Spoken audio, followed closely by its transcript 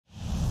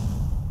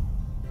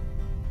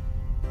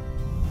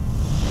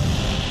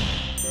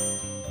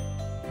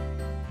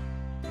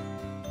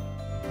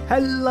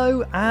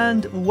Hello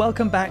and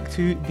welcome back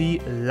to the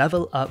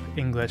Level Up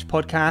English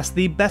podcast,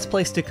 the best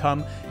place to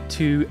come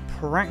to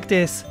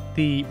practice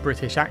the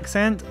British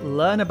accent,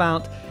 learn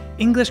about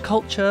English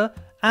culture,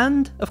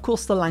 and of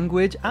course the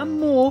language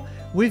and more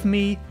with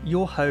me,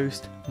 your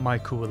host,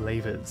 Michael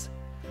Lavers.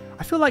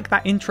 I feel like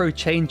that intro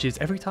changes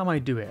every time I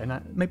do it,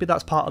 and maybe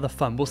that's part of the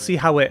fun. We'll see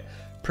how it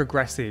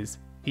progresses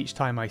each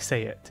time I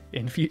say it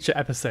in future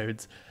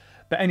episodes.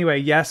 But anyway,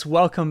 yes,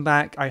 welcome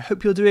back. I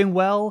hope you're doing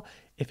well.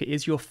 If it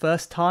is your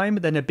first time,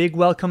 then a big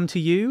welcome to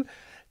you.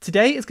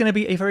 Today is going to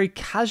be a very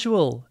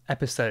casual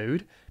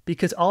episode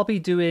because I'll be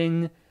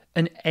doing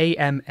an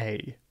AMA.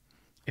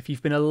 If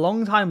you've been a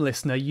long-time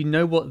listener, you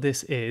know what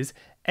this is.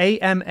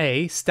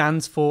 AMA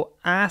stands for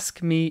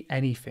Ask Me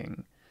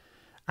Anything.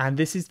 And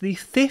this is the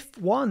 5th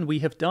one we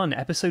have done,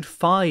 episode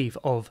 5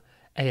 of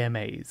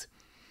AMAs.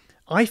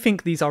 I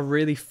think these are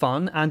really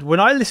fun, and when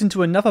I listen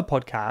to another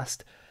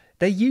podcast,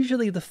 they're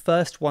usually the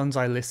first ones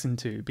I listen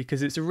to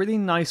because it's a really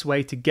nice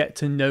way to get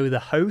to know the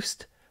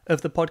host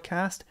of the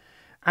podcast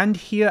and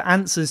hear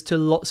answers to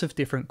lots of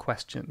different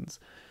questions.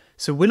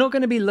 So we're not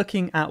going to be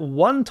looking at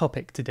one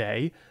topic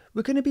today,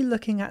 we're going to be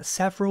looking at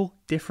several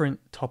different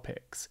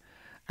topics.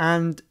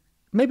 And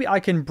maybe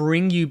I can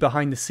bring you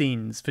behind the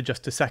scenes for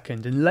just a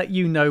second and let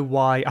you know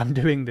why I'm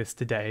doing this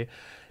today,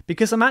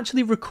 because I'm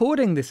actually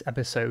recording this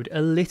episode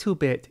a little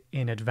bit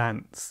in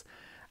advance.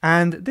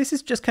 And this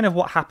is just kind of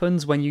what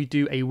happens when you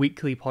do a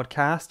weekly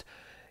podcast.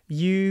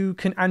 You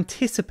can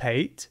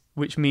anticipate,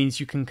 which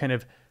means you can kind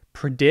of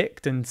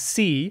predict and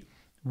see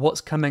what's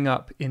coming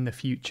up in the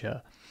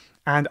future.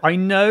 And I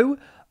know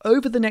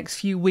over the next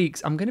few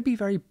weeks, I'm going to be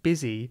very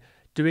busy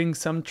doing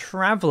some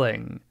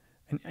traveling.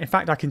 And in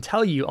fact, I can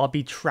tell you I'll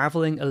be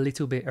traveling a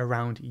little bit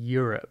around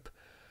Europe.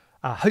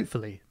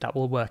 Hopefully that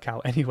will work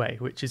out anyway,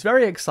 which is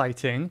very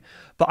exciting.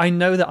 But I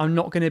know that I'm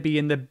not going to be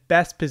in the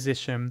best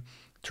position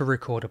to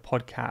record a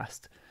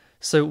podcast.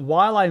 So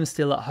while I'm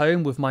still at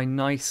home with my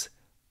nice,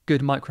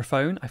 good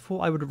microphone, I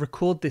thought I would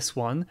record this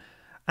one.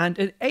 And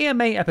an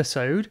AMA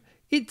episode,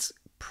 it's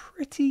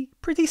pretty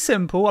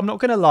simple. I'm not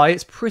going to lie,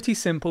 it's pretty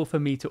simple for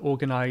me to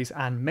organize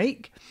and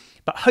make.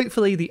 But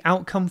hopefully the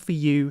outcome for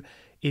you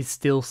is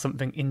still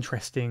something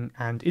interesting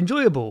and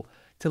enjoyable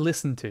to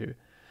listen to.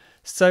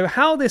 So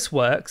how this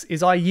works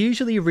is I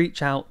usually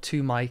reach out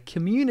to my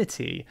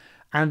community,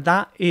 and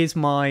that is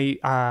my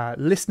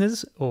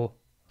listeners, or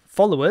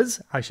followers,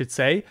 I should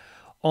say,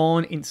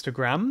 on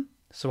Instagram.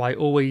 So I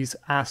always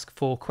ask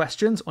for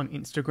questions on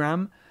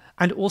Instagram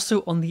and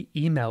also on the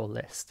email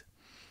list.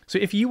 So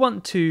if you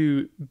want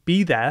to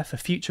be there for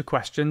future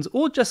questions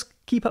or just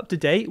keep up to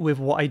date with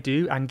what I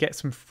do and get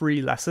some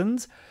free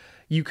lessons,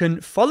 you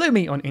can follow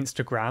me on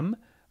Instagram.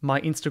 My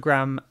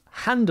Instagram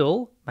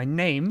handle, my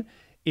name,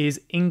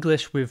 is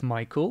English with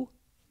Michael,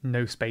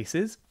 no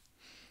spaces.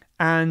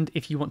 And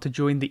if you want to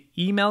join the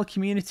email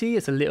community,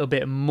 it's a little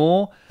bit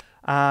more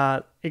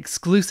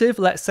exclusive,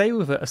 let's say,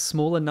 with a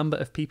smaller number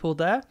of people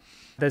there.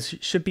 There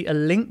should be a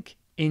link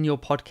in your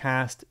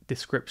podcast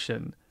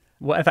description.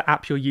 Whatever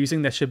app you're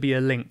using, there should be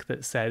a link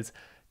that says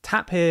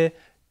tap here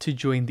to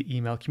join the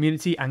email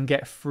community and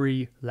get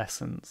free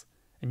lessons.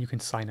 And you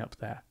can sign up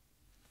there.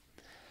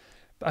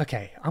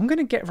 Okay, I'm going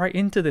to get right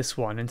into this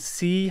one and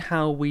see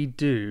how we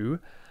do.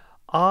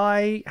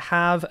 I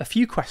have a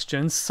few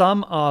questions.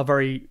 Some are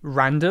very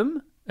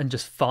random and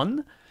just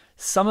fun.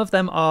 Some of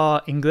them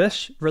are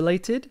English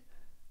related.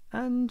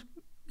 And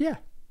yeah,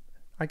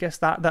 I guess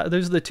that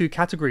those are the two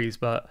categories,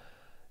 but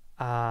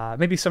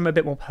maybe some a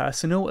bit more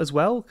personal as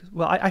well.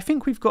 Well, I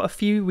think we've got a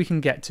few we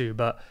can get to,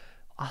 but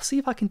I'll see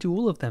if I can do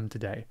all of them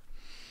today.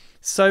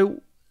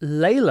 So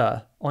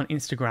Layla on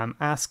Instagram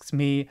asks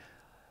me,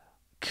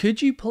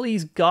 could you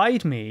please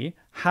guide me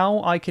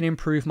how I can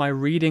improve my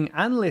reading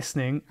and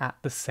listening at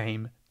the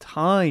same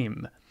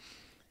time?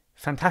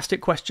 Fantastic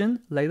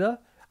question, Layla.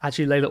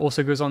 Actually, Layla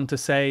also goes on to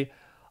say,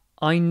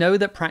 I know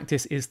that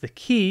practice is the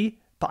key,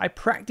 but I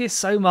practice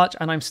so much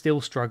and I'm still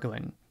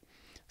struggling.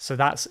 So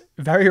that's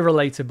very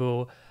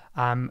relatable.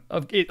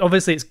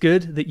 Obviously, it's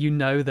good that you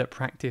know that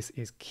practice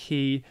is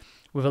key.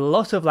 With a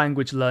lot of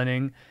language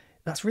learning,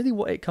 that's really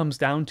what it comes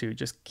down to.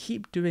 Just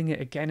keep doing it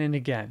again and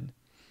again.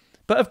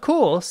 But of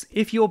course,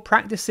 if you're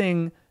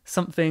practicing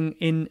something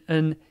in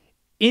an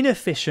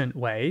inefficient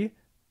way,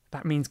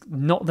 that means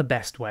not the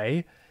best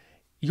way,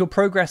 your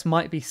progress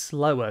might be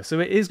slower. So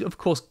it is, of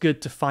course,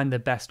 good to find the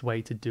best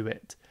way to do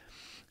it.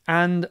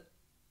 And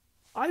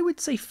I would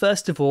say,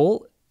 first of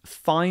all,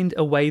 find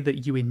a way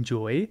that you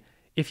enjoy.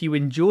 If you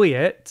enjoy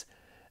it,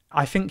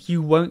 I think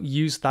you won't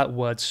use that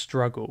word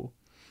struggle.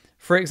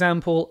 For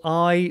example,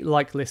 I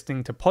like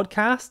listening to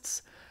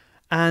podcasts,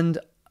 and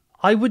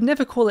I would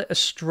never call it a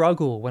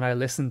struggle when I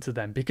listen to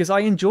them because I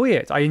enjoy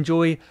it. I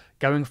enjoy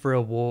going for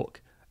a walk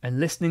and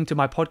listening to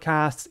my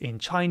podcasts in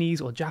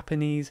Chinese or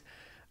Japanese,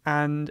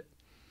 and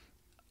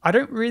I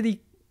don't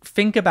really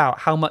think about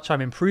how much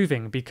I'm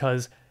improving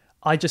because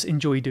I just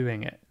enjoy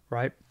doing it,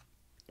 right?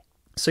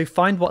 So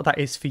find what that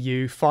is for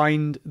you.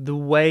 Find the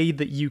way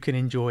that you can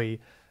enjoy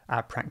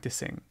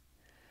practicing.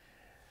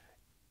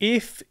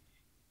 If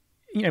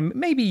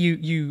maybe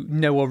you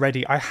know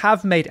already, I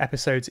have made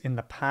episodes in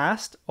the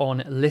past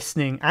on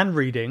listening and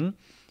reading,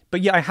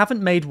 but yeah, I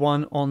haven't made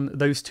one on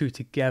those two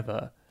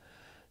together.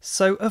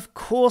 So of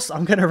course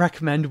I'm going to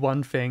recommend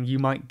one thing. You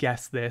might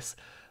guess this,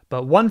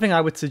 but one thing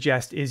I would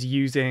suggest is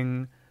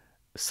using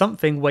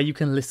something where you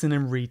can listen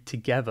and read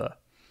together.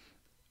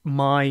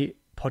 My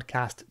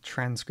podcast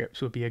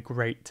transcripts would be a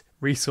great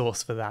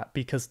resource for that,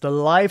 because the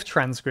live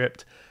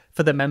transcript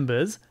for the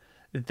members,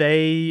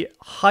 they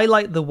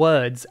highlight the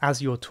words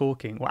as you're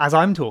talking, or as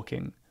I'm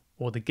talking,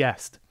 or the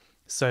guest.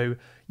 So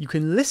you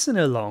can listen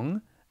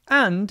along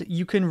and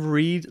you can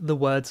read the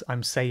words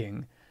I'm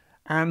saying.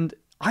 And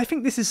I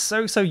think this is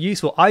so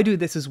useful. I do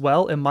this as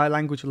well in my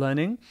language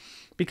learning,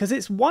 because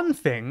it's one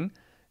thing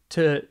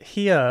to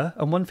hear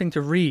and one thing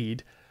to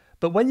read,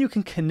 but when you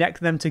can connect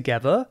them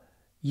together,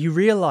 you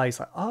realize,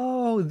 like,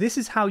 oh, this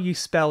is how you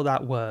spell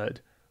that word.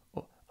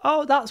 Or,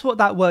 oh, that's what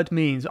that word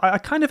means. I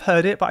kind of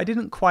heard it, but I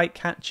didn't quite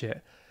catch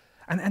it.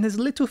 And there's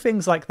little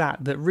things like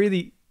that that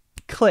really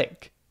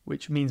click,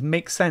 which means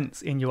make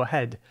sense in your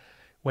head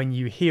when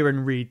you hear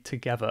and read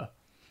together.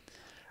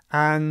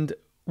 And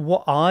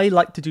what I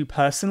like to do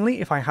personally,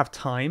 if I have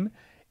time,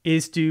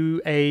 is do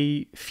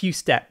a few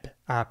step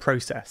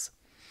process.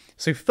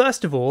 So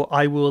first of all,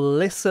 I will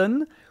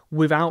listen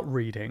without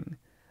reading.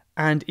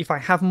 And if I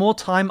have more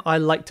time, I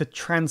like to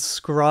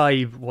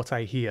transcribe what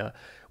I hear,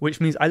 which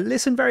means I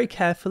listen very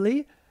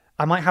carefully.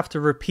 I might have to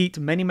repeat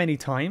many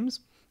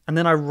times, and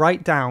then I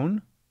write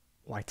down,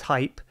 or I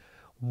type,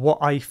 what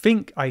I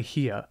think I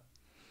hear.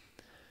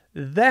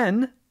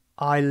 Then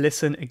I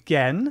listen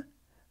again,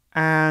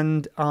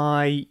 and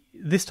I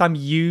this time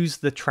use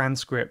the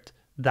transcript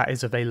that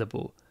is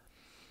available.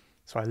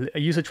 So I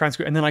use a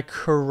transcript, and then I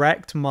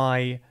correct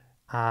my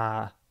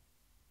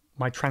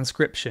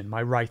transcription,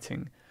 my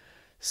writing.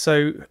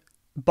 So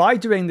by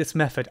doing this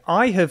method,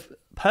 I have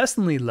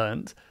personally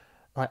learned,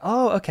 like,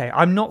 oh, okay,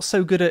 I'm not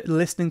so good at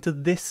listening to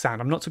this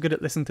sound. I'm not so good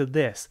at listening to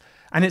this.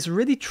 And it's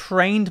really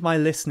trained my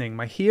listening,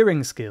 my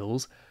hearing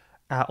skills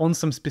on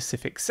some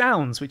specific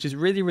sounds, which is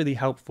really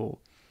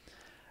helpful.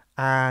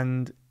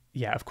 And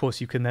yeah, of course,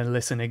 you can then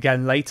listen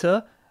again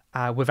later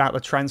without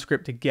the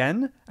transcript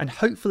again. And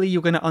hopefully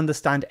you're going to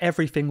understand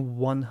everything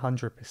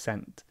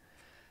 100%.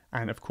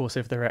 And of course,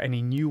 if there are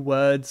any new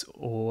words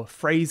or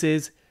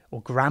phrases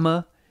or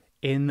grammar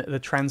in the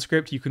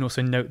transcript, you can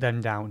also note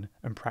them down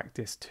and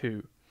practice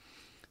too.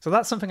 So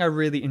that's something I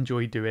really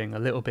enjoy doing, a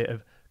little bit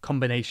of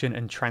combination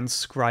and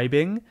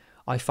transcribing.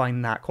 I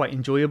find that quite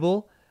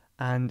enjoyable,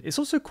 and it's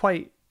also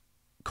quite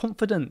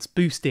confidence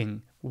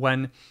boosting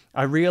when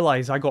I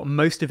realize I got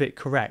most of it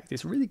correct.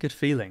 It's a really good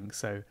feeling,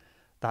 so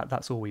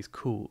that's always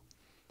cool.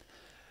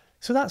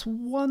 So that's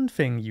one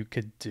thing you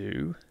could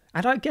do.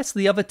 And I guess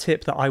the other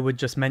tip that I would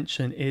just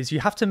mention is you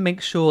have to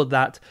make sure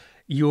that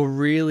you're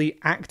really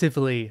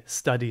actively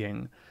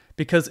studying,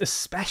 because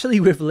especially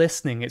with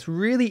listening, it's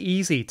really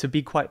easy to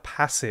be quite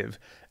passive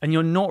and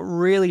you're not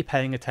really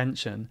paying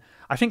attention.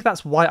 I think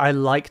that's why I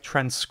like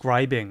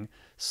transcribing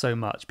so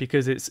much,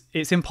 because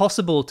it's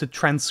impossible to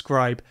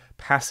transcribe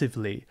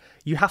passively.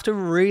 You have to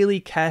really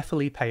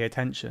carefully pay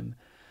attention.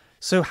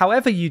 So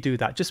however you do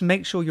that, just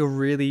make sure you're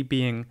really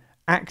being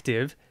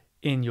active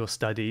in your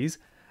studies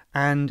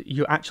and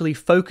you're actually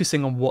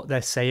focusing on what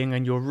they're saying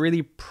and you're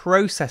really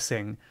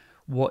processing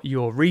what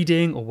you're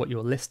reading or what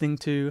you're listening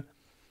to.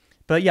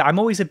 But yeah, I'm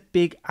always a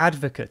big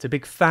advocate, a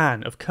big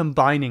fan of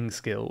combining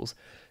skills.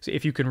 So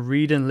if you can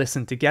read and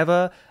listen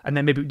together, and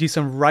then maybe do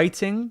some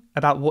writing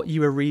about what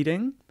you are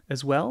reading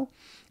as well,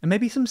 and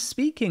maybe some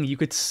speaking. You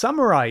could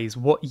summarize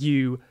what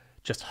you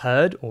just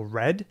heard or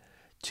read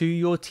to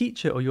your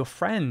teacher or your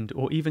friend,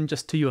 or even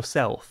just to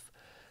yourself.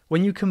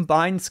 When you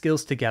combine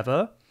skills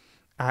together,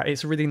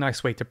 it's a really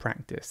nice way to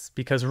practice,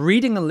 because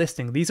reading and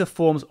listening, these are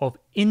forms of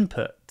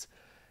input.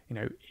 You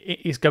know,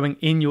 it is going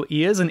in your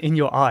ears and in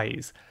your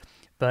eyes.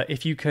 But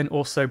if you can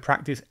also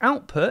practice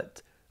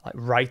output, like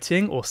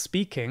writing or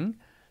speaking,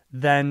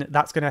 then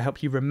that's going to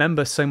help you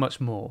remember so much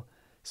more.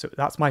 So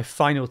that's my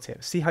final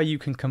tip. See how you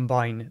can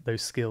combine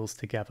those skills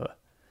together.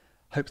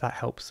 Hope that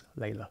helps,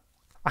 Layla.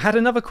 I had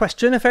another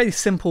question, a very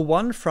simple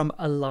one from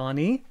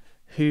Alani,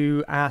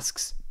 who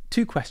asks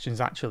two questions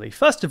actually.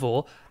 First of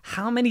all,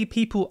 how many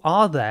people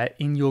are there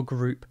in your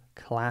group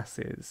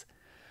classes?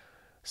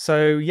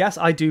 So yes,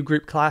 I do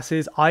group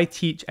classes. I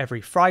teach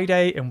every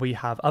Friday, and we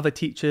have other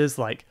teachers,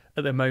 like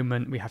at the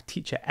moment we have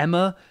teacher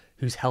Emma,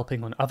 who's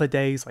helping on other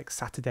days like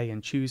Saturday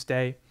and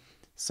Tuesday.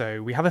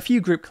 So we have a few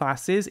group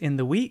classes in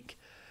the week,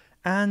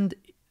 and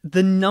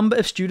the number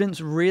of students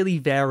really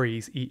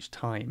varies each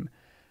time.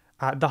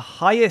 The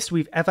highest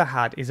we've ever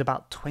had is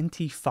about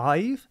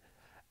 25.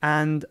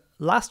 And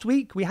last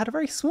week we had a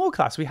very small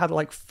class. We had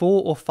like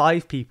 4 or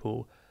 5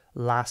 people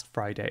last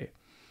Friday.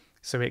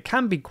 So it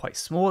can be quite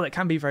small, it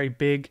can be very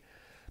big,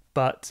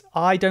 but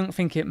I don't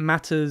think it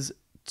matters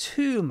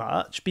too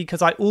much,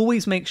 because I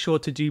always make sure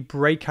to do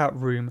breakout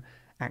room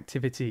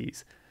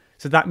activities.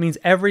 So that means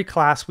every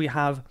class we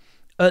have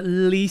at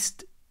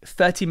least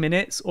 30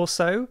 minutes or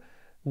so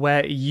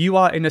where you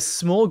are in a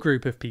small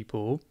group of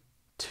people,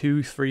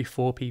 2, 3,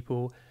 4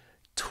 people,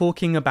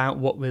 talking about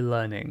what we're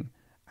learning.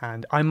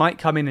 And I might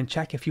come in and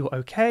check if you're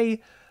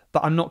okay,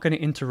 but I'm not going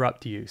to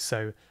interrupt you.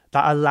 So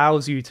that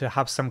allows you to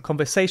have some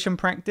conversation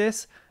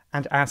practice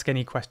and ask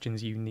any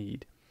questions you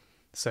need.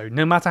 So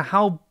no matter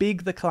how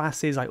big the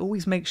class is, I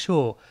always make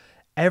sure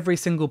every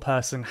single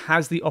person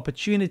has the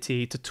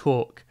opportunity to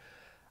talk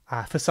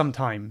for some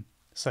time.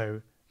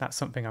 So that's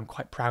something I'm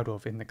quite proud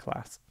of in the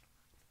class.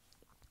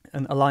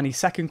 And Alani's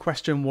second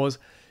question was,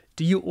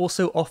 do you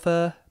also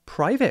offer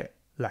private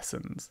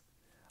lessons?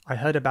 I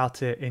heard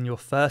about it in your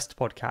first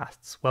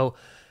podcasts. Well,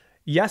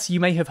 yes, you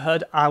may have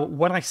heard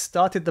when I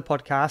started the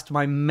podcast,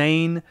 my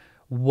main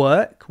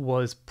work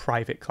was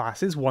private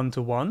classes,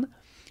 one-to-one.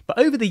 But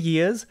over the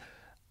years,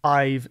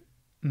 I've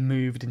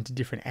moved into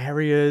different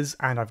areas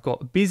and I've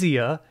got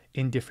busier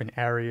in different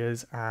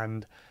areas.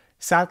 And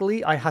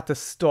sadly, I had to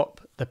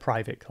stop the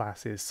private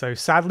classes. So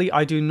sadly,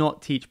 I do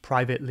not teach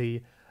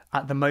privately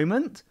at the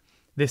moment.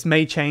 This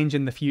may change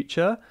in the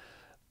future,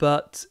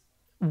 but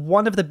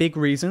one of the big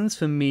reasons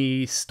for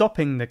me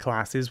stopping the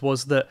classes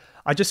was that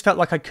I just felt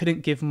like I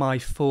couldn't give my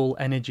full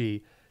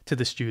energy to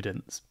the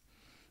students.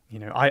 You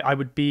know, I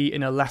would be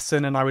in a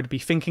lesson and I would be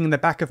thinking in the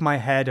back of my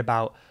head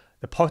about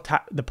the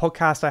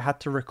podcast I had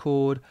to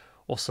record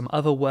or some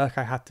other work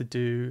I had to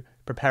do,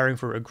 preparing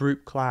for a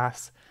group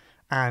class,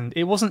 and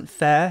it wasn't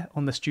fair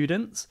on the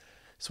students.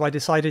 So I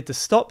decided to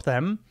stop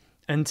them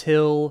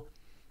until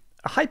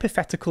a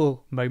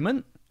hypothetical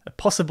moment, a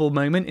possible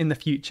moment in the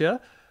future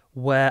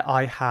where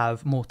I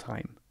have more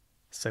time.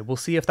 So we'll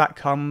see if that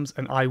comes,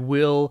 and I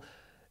will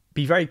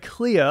be very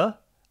clear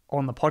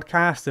on the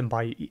podcast and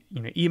by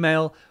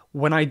email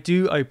when I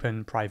do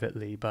open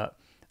privately. But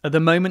at the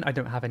moment, I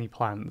don't have any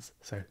plans.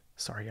 So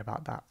sorry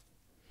about that.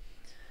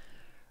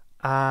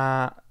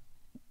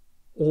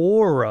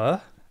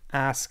 Aura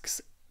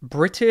asks,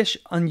 British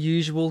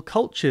unusual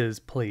cultures,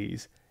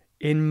 please,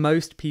 in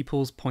most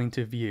people's point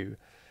of view.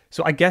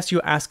 So I guess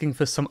you're asking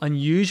for some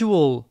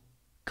unusual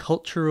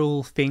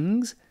cultural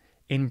things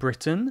in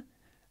Britain,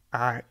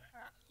 or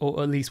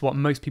at least what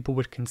most people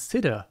would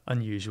consider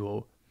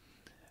unusual.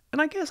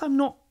 And I guess I'm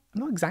not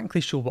exactly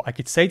sure what I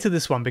could say to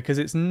this one because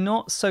it's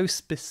not so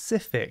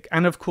specific.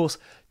 And of course,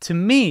 to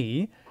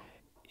me,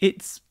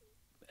 it's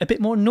a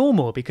bit more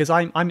normal because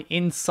I'm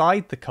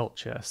inside the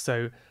culture.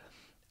 So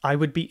I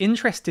would be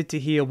interested to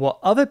hear what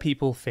other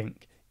people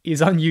think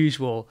is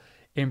unusual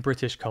in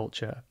British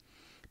culture.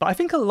 But I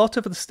think a lot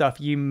of the stuff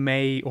you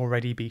may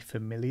already be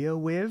familiar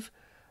with.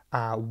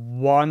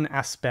 One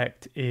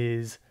aspect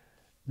is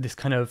this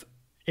kind of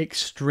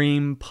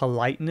extreme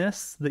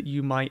politeness that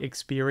you might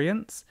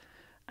experience.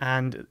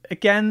 And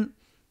again,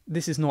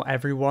 this is not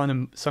everyone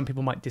and some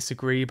people might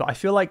disagree, but I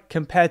feel like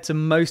compared to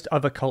most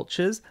other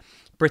cultures,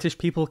 British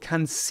people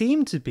can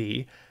seem to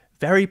be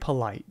very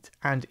polite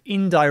and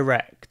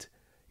indirect.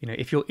 You know,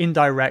 if you're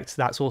indirect,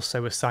 that's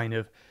also a sign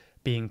of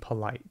being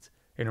polite.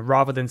 You know,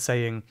 rather than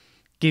saying,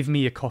 give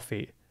me a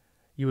coffee,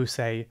 you will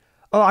say,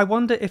 oh, I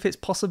wonder if it's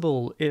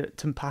possible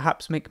to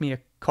perhaps make me a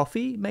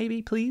coffee,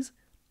 maybe, please?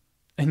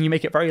 And you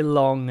make it very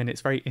long and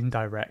it's very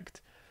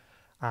indirect.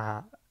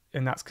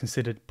 And that's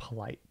considered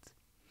polite.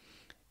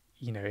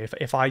 You know,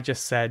 if I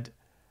just said,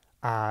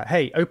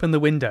 hey, open the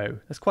window,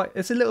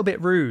 it's a little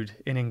bit rude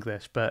in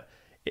English. But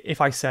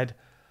if I said,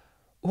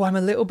 oh, I'm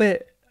a little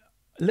bit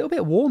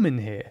warm in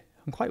here.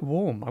 I'm quite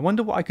warm. I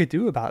wonder what I could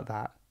do about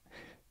that.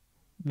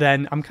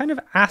 Then I'm kind of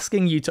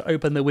asking you to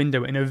open the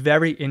window in a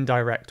very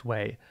indirect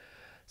way.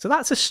 So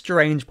that's a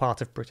strange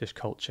part of British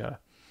culture.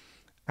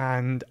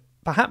 And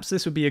perhaps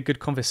this would be a good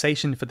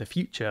conversation for the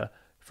future,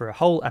 for a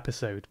whole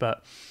episode.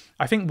 But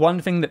I think one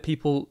thing that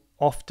people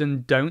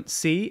often don't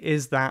see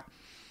is that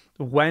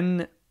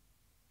when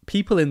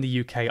people in the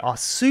UK are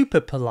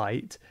super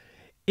polite,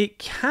 it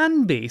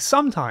can be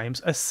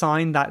sometimes a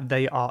sign that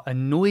they are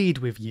annoyed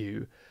with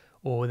you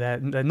or they're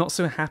not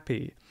so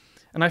happy.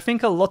 And I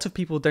think a lot of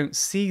people don't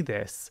see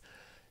this.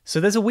 So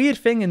there's a weird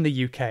thing in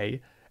the UK,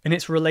 and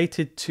it's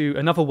related to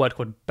another word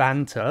called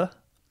banter,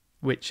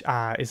 which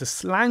is a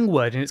slang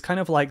word, and it's kind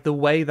of like the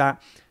way that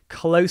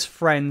close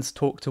friends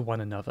talk to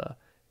one another,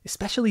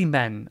 especially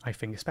men, I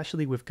think,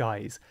 especially with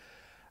guys.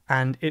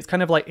 And it's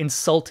kind of like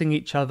insulting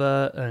each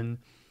other and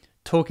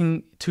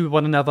talking to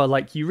one another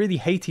like you really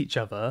hate each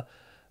other,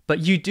 but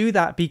you do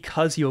that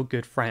because you're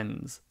good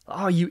friends.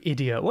 Oh, you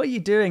idiot. What are you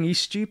doing? Are you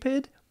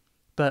stupid?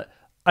 But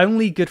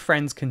only good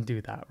friends can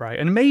do that, right?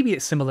 And maybe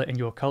it's similar in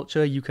your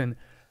culture. You can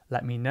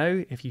let me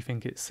know if you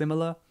think it's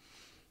similar.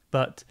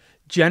 But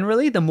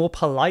generally, the more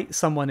polite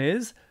someone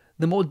is,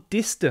 the more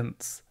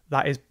distance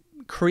that is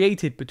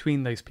created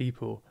between those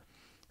people.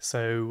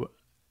 So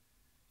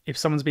if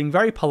someone's being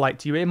very polite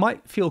to you, it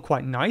might feel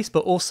quite nice,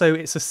 but also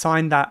it's a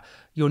sign that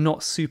you're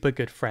not super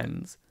good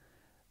friends.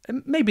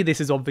 And maybe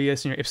this is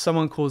obvious. You know, if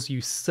someone calls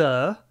you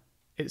sir,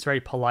 it's very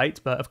polite,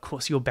 but of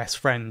course your best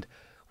friend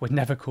would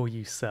never call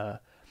you sir.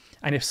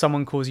 And if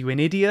someone calls you an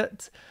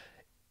idiot,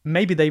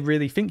 maybe they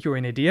really think you're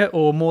an idiot,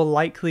 or more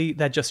likely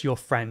they're just your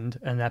friend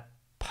and they're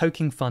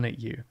poking fun at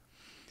you.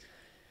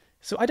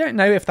 So I don't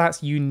know if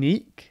that's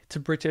unique to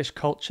British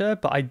culture,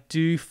 but I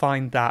do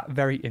find that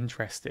very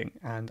interesting.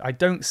 And I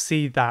don't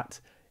see that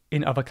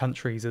in other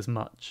countries as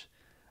much.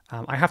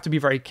 I have to be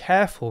very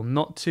careful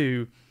not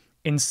to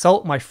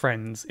insult my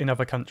friends in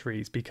other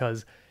countries,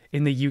 because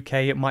in the UK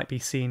it might be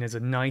seen as a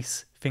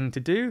nice thing to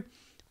do,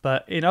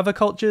 but in other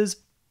cultures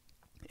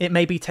it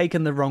may be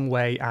taken the wrong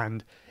way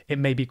and it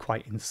may be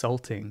quite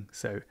insulting.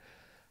 So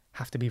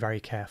have to be very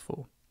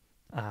careful.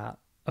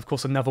 Of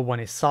course, another one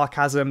is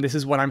sarcasm. This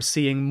is what I'm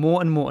seeing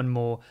more and more and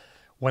more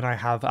when I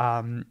have,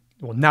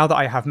 now that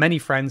I have many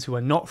friends who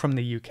are not from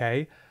the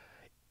UK.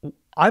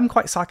 I'm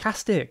quite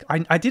sarcastic.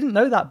 I didn't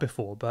know that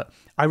before, but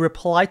I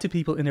reply to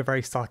people in a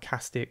very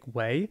sarcastic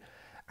way,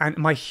 and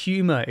my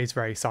humor is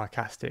very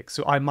sarcastic.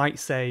 So I might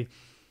say,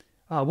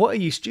 "Oh, what are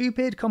you,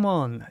 stupid? Come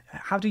on.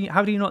 How do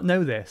you not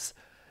know this?"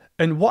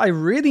 And what I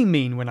really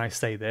mean when I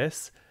say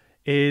this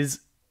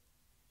is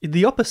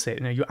the opposite.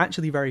 You know, you're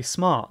actually very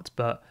smart,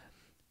 but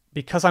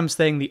because I'm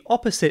saying the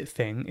opposite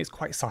thing, it's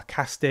quite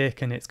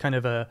sarcastic and it's kind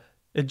of a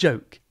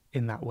joke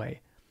in that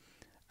way.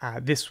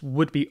 This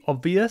would be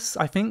obvious,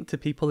 I think, to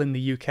people in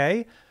the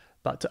UK,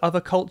 but to other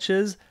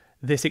cultures,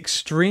 this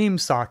extreme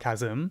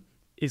sarcasm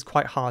is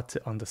quite hard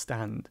to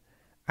understand.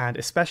 And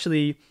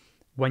especially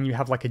when you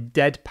have like a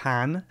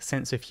deadpan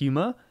sense of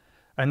humor,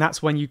 and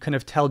that's when you kind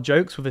of tell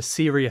jokes with a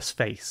serious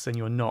face and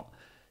you're not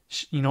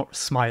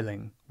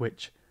smiling,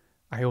 which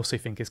I also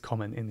think is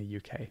common in the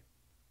UK.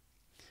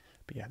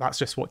 But yeah, that's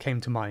just what came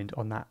to mind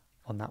on that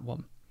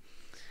one.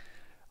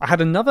 I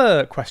had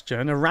another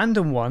question, a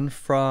random one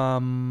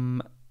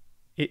from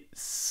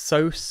It's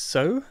so,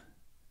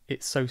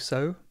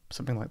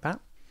 something like that.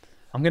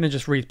 I'm going to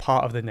just read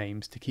part of the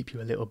names to keep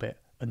you a little bit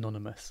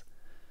anonymous,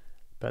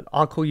 but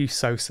I'll call you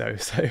So-So.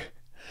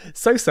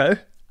 So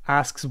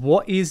asks,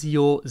 what is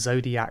your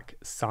zodiac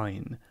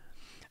sign?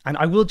 And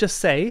I will just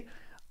say,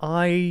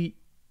 I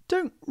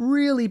don't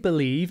really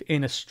believe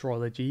in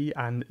astrology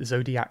and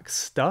zodiac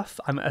stuff.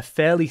 I'm a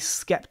fairly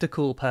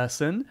skeptical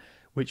person,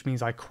 which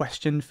means I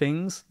question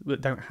things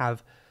that don't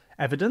have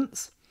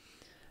evidence.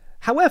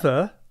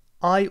 However,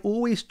 I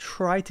always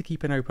try to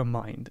keep an open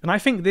mind. And I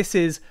think this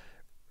is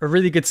a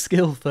really good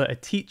skill for a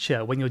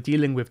teacher when you're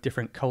dealing with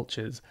different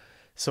cultures.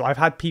 So I've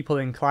had people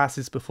in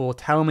classes before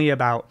tell me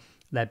about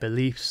their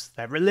beliefs,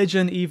 their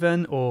religion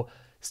even, or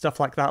stuff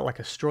like that, like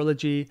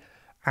astrology.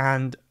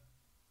 And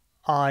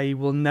I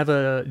will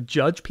never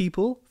judge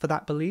people for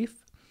that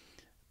belief,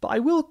 but I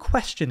will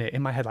question it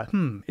in my head, like,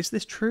 is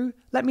this true?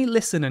 Let me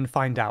listen and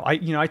find out.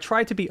 I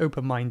try to be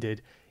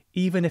open-minded,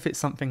 even if it's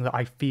something that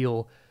I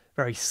feel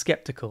very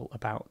skeptical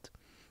about.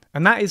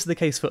 And that is the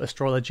case for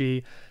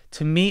astrology.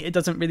 To me, it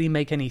doesn't really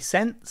make any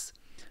sense,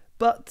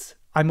 but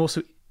I'm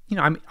also,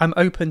 I'm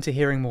open to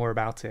hearing more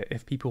about it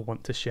if people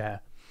want to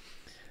share.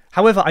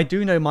 However, I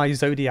do know my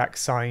zodiac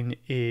sign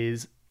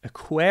is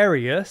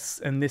Aquarius,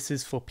 and this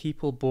is for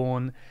people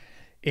born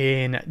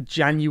in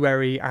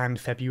January and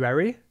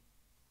February,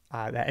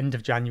 the end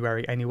of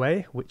January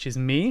anyway, which is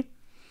me.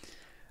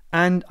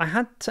 And I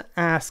had to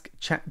ask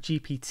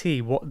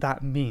ChatGPT what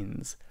that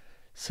means.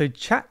 So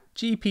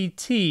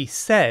ChatGPT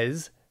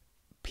says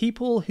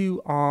people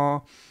who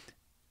are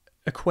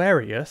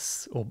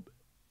Aquarius, or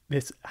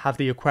have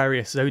the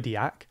Aquarius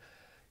zodiac,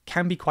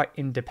 can be quite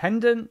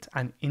independent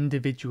and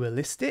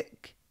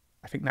individualistic.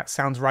 I think that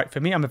sounds right for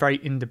me. I'm a very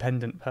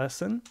independent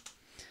person.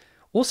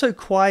 Also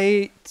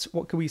quite,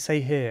 what can we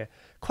say here?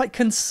 Quite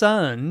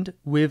concerned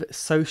with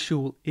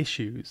social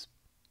issues.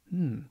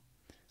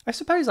 I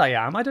suppose I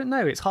am. I don't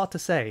know. It's hard to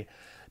say.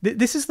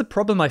 This is the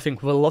problem, I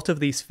think, with a lot of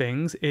these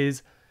things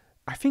is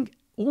I think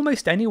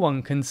almost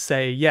anyone can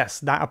say, yes,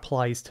 that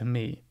applies to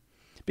me.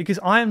 Because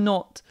I am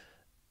not,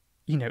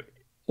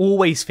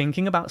 always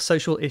thinking about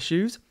social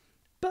issues.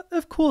 But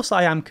of course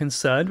I am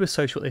concerned with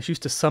social issues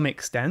to some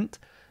extent.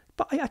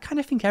 But I kind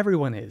of think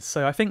everyone is.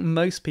 So I think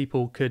most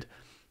people could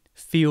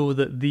feel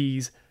that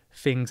these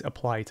things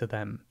apply to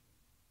them.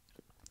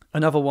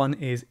 Another one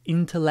is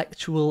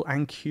intellectual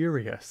and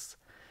curious.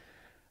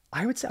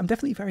 I would say I'm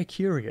definitely very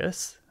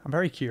curious. I'm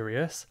very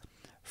curious.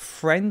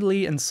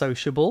 Friendly and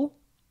sociable.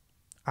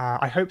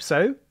 I hope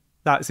so.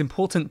 That's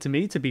important to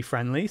me to be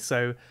friendly,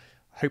 so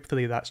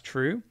hopefully that's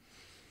true.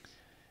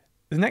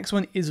 The next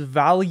one is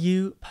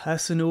value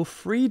personal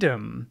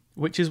freedom,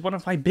 which is one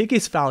of my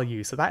biggest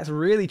values. So that's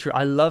really true.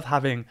 I love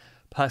having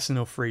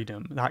personal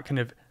freedom. That kind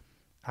of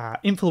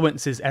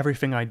influences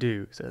everything I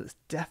do. So it's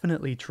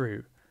definitely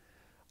true.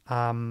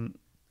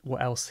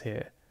 What else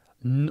here?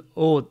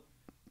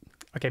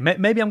 Okay,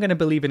 maybe I'm going to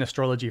believe in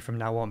astrology from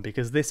now on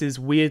because this is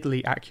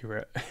weirdly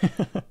accurate.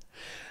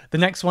 The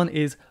next one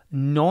is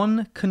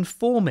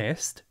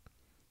non-conformist,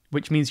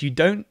 which means you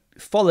don't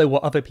follow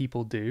what other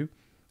people do,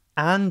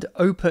 and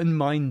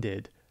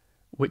open-minded,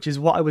 which is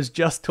what I was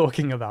just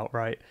talking about,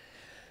 right?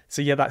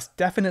 So yeah, that's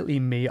definitely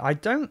me. I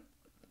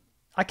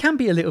can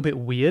be a little bit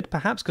weird,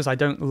 perhaps, because I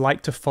don't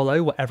like to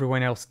follow what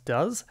everyone else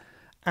does,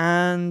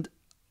 and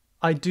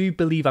I do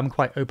believe I'm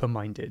quite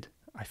open-minded.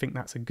 I think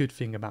that's a good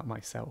thing about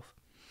myself.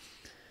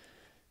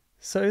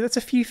 So there's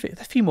a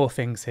few more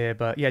things here,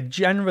 but yeah,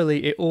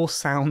 generally it all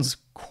sounds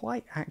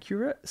quite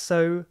accurate.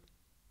 So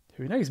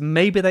who knows?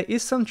 Maybe there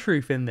is some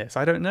truth in this.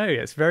 I don't know.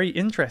 It's very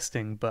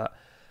interesting, but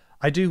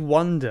I do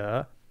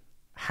wonder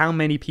how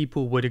many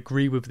people would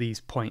agree with these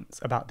points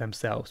about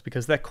themselves,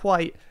 because they're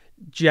quite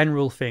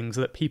general things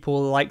that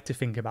people like to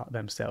think about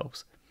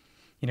themselves.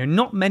 You know,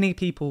 not many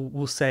people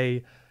will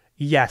say,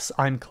 yes,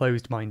 I'm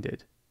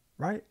closed-minded,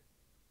 right?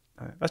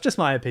 That's just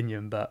my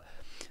opinion, but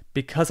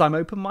because I'm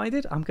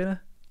open-minded, I'm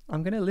gonna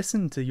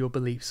listen to your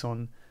beliefs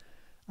on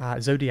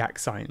zodiac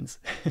signs.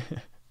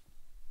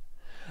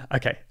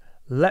 Okay,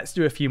 let's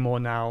do a few more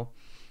now.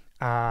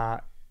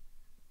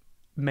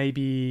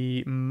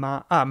 Maybe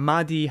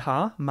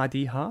Madiha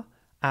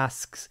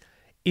asks,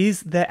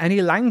 is there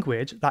any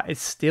language that is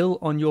still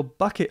on your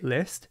bucket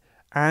list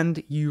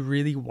and you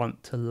really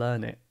want to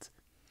learn it?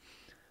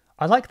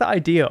 I like the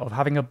idea of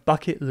having a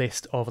bucket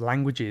list of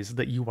languages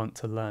that you want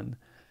to learn.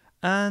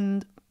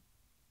 And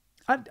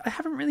I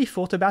haven't really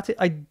thought about it.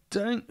 I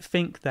don't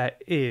think there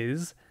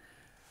is.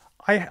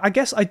 I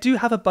guess I do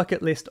have a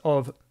bucket list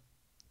of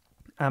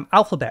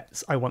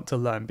alphabets I want to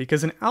learn,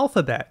 because an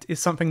alphabet is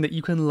something that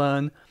you can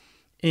learn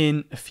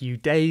in a few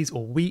days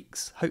or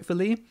weeks,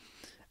 hopefully,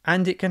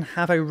 and it can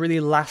have a really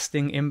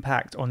lasting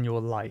impact on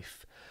your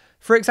life.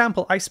 For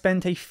example, I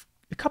spent a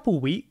couple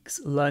weeks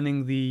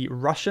learning the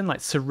Russian, like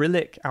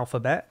Cyrillic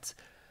alphabet,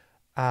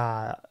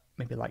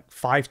 maybe like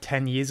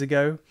 5-10 years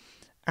ago.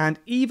 And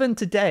even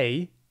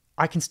today,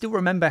 I can still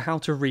remember how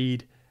to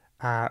read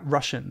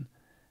Russian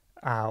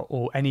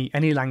or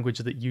any language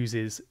that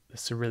uses the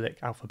Cyrillic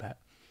alphabet.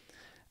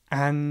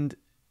 And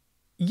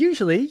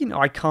usually, you know,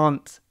 I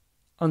can't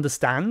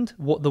understand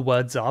what the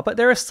words are, but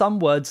there are some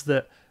words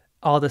that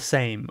are the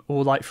same.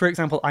 Or like, for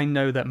example, I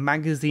know that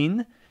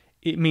magazine,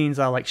 it means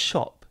like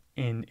shop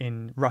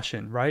in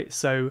Russian, right?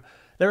 So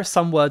there are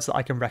some words that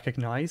I can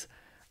recognize,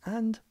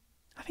 and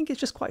I think it's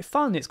just quite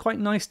fun. It's quite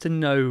nice to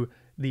know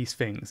these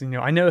things. You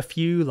know, I know a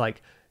few,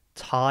 like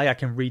Thai, I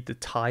can read the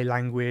Thai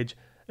language,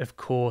 of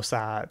course,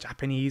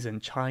 Japanese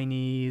and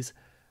Chinese.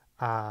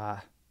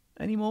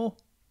 Any more?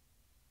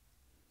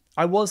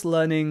 I was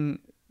learning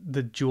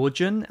the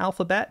Georgian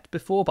alphabet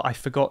before, but I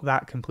forgot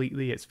that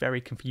completely. It's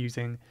very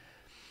confusing.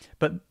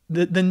 But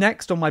the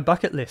next on my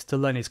bucket list to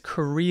learn is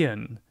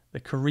Korean, the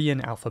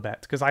Korean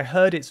alphabet, because I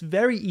heard it's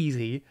very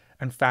easy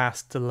and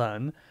fast to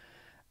learn.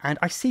 And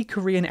I see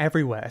Korean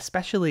everywhere,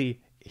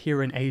 especially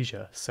here in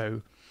Asia.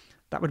 So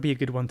that would be a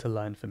good one to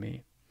learn for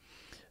me.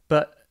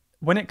 But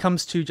when it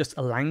comes to just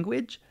a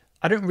language,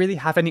 I don't really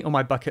have any on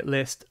my bucket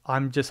list.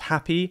 I'm just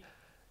happy.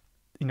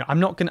 You know, I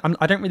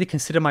don't really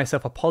consider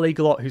myself a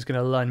polyglot who's going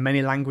to learn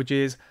many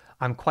languages.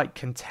 I'm quite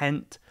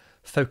content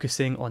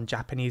focusing on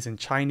Japanese and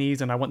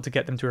Chinese, and I want to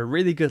get them to a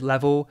really good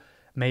level,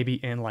 maybe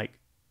in like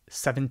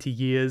 70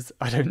 years.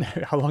 I don't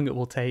know how long it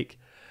will take.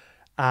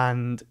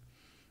 And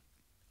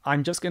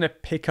I'm just going to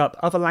pick up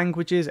other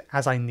languages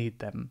as I need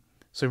them.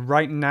 So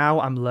right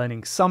now I'm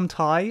learning some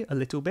Thai a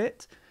little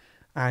bit.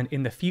 And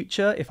in the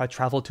future, if I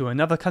travel to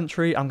another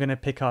country, I'm going to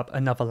pick up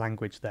another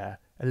language there,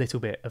 a little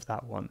bit of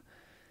that one.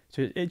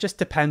 So it just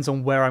depends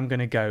on where I'm going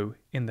to go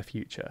in the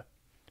future.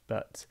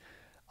 But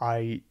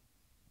I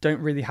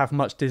don't really have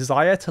much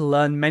desire to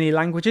learn many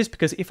languages,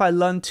 because if I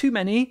learn too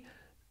many,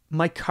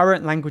 my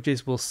current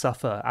languages will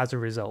suffer as a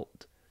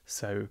result.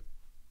 So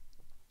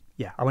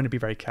yeah, I want to be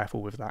very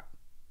careful with that.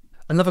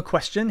 Another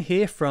question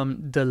here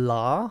from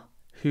Delar,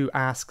 who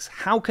asks,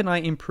 how can I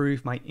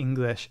improve my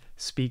English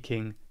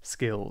speaking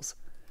skills?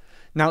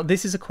 Now,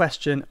 this is a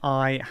question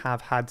I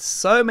have had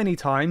so many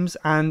times,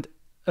 and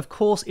of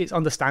course it's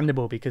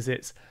understandable because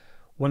it's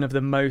one of the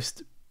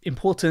most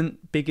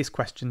important, biggest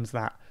questions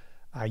that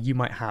you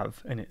might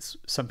have, and it's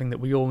something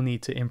that we all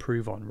need to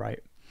improve on,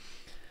 right?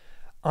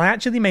 I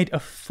actually made a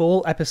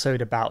full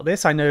episode about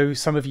this. I know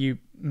some of you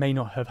may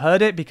not have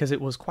heard it because it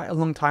was quite a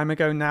long time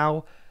ago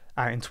now,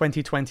 in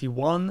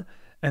 2021,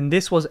 and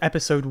this was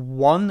episode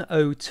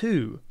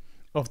 102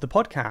 of the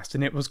podcast,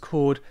 and it was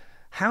called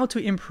How to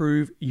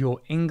Improve Your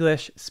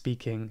English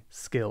Speaking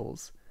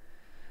Skills.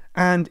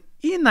 And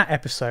in that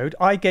episode,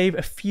 I gave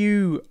a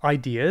few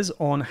ideas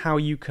on how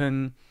you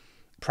can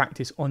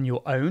practice on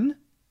your own,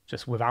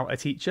 just without a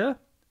teacher,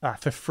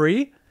 for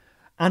free,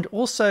 and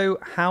also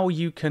how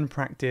you can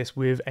practice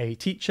with a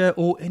teacher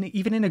or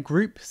even in a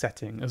group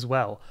setting as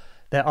well.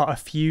 There are a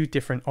few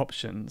different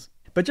options.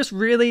 But just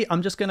really,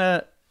 I'm just going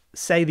to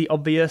say the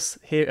obvious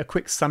here, a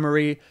quick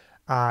summary,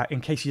 in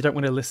case you don't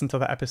want to listen to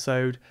that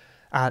episode.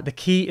 The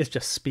key is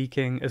just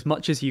speaking as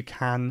much as you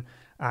can.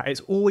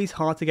 It's always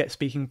hard to get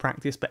speaking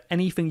practice, but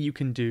anything you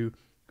can do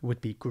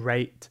would be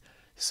great.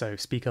 So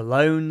speak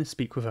alone,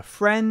 speak with a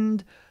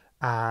friend,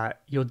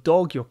 your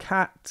dog, your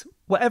cat,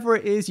 whatever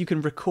it is, you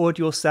can record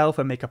yourself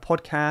and make a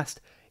podcast,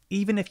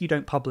 even if you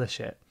don't publish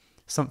it.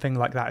 Something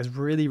like that is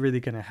really, really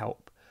going to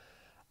help.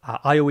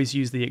 I always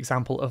use the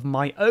example of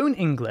my own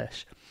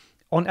English.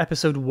 On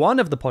episode 1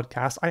 of the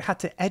podcast, I had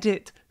to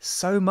edit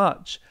so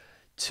much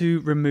to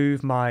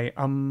remove my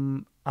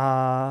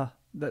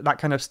that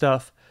kind of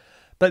stuff.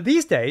 But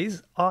these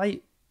days,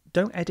 I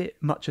don't edit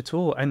much at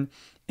all. And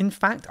In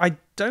fact, I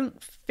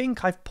don't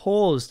think I've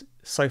paused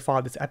so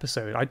far this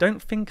episode. I don't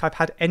think I've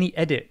had any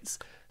edits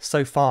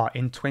so far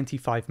in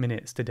 25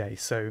 minutes today.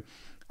 So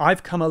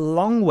I've come a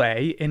long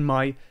way in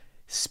my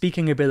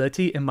speaking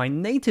ability in my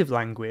native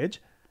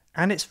language,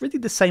 and it's really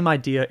the same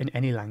idea in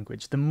any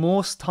language. The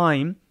more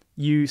time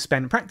you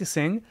spend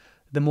practicing,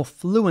 the more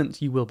fluent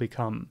you will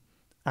become.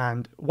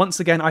 And once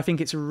again, I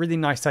think it's a really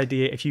nice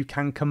idea if you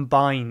can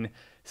combine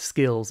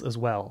skills as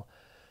well.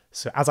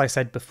 So as I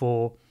said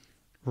before,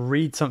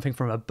 read something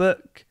from a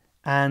book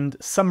and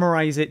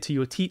summarize it to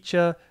your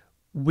teacher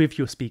with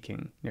your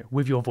speaking,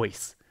 with your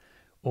voice.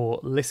 Or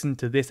listen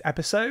to this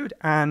episode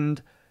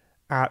and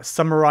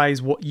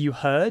summarize what you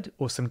heard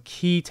or some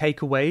key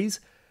takeaways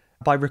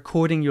by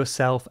recording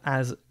yourself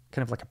as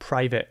kind of like a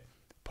private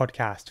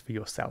podcast for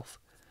yourself.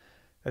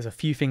 There's a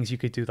few things you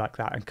could do like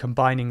that and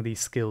combining these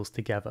skills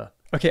together.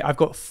 Okay, I've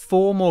got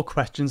 4 more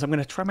questions. I'm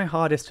going to try my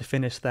hardest to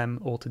finish them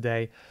all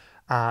today.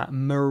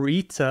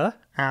 Marita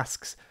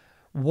asks,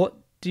 what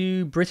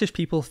do British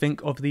people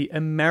think of the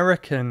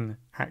American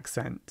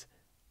accent?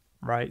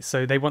 Right,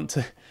 so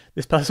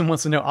this person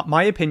wants to know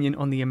my opinion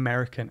on the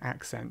American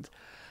accent.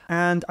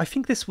 And I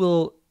think this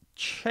will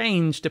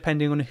change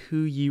depending on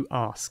who you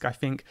ask. I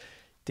think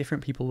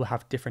different people will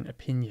have different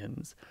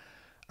opinions.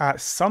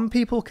 Some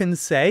people can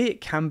say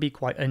it can be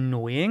quite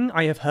annoying.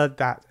 I have heard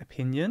that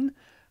opinion.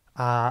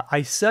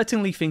 I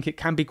certainly think it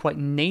can be quite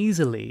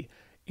nasally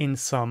in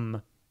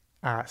some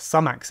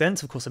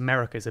accents. Of course,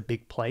 America is a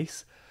big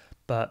place,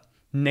 but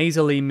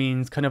nasally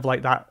means kind of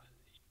like that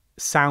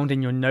sound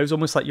in your nose,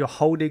 almost like you're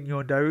holding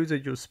your nose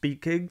as you're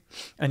speaking,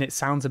 and it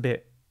sounds a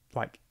bit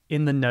like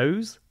in the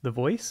nose, the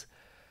voice.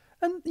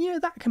 And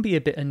that can be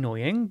a bit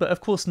annoying, but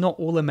of course not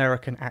all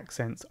American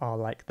accents are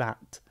like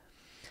that.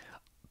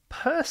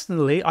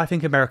 Personally, I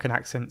think American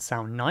accents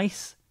sound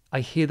nice. I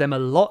hear them a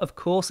lot, of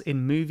course,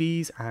 in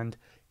movies and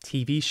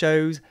TV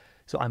shows,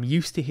 so I'm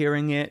used to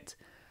hearing it.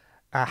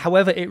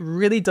 However, it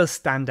really does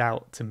stand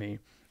out to me,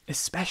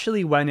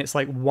 especially when it's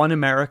like one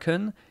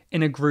American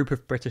in a group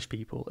of British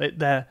people.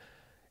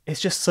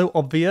 It's just so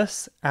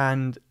obvious,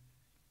 and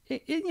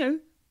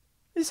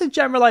it's a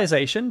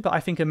generalization, but I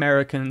think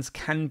Americans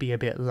can be a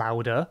bit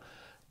louder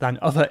than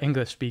other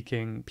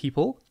English-speaking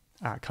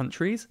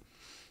countries.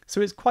 So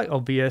it's quite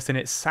obvious, and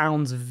it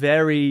sounds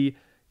very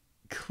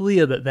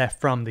clear that they're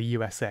from the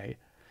USA.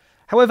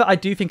 However, I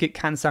do think it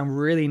can sound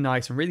really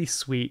nice and really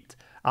sweet.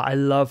 I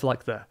love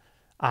like the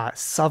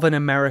Southern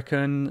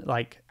American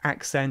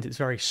accent. It's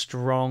very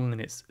strong and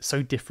it's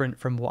so different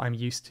from what I'm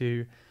used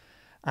to.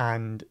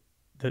 And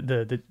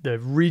the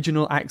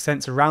regional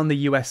accents around the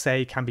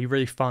USA can be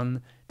really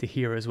fun to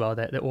hear as well.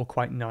 They're all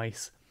quite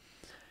nice.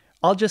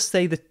 I'll just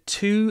say the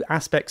 2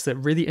 aspects that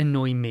really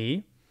annoy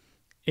me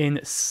in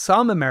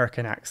some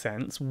American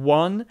accents.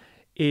 One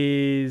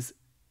is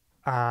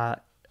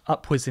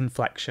upwards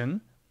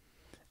inflection.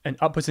 And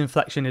upwards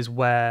inflection is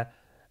where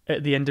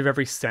at the end of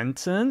every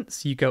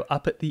sentence, you go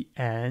up at the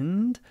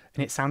end,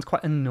 and it sounds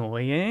quite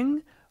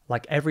annoying.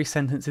 Like every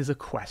sentence is a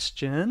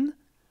question.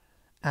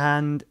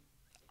 And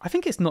I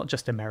think it's not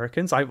just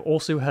Americans. I've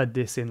also heard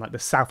this in like the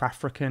South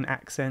African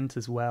accent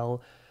as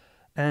well.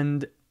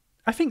 And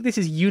I think this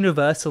is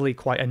universally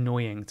quite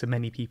annoying to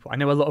many people. I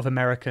know a lot of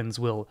Americans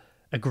will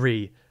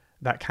agree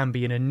that can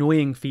be an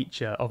annoying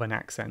feature of an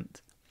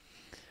accent.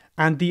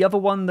 And the other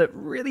one that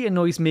really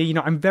annoys me,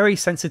 I'm very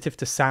sensitive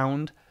to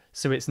sound,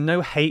 so it's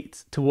no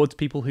hate towards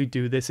people who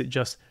do this.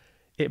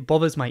 It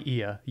bothers my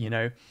ear,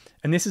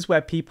 And this is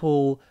where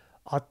people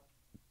are,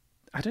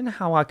 I don't know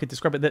how I could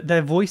describe it, that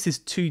their voice is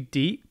too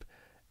deep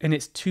and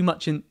there's too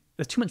much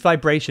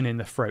vibration in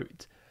the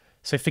throat.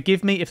 So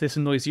forgive me if this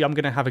annoys you. I'm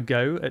going to have a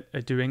go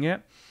at doing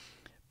it,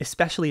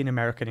 especially in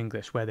American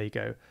English where they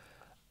go,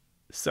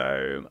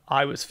 so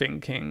I was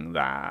thinking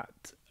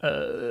that,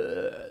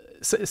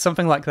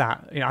 something like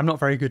that. I'm not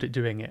very good at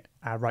doing it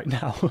right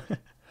now.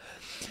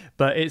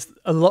 But it's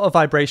a lot of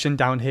vibration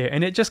down here,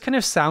 and it just kind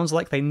of sounds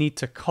like they need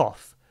to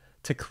cough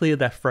to clear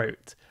their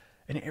throat.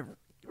 And it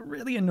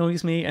really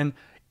annoys me. And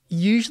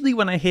usually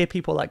when I hear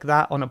people like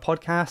that on a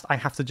podcast, I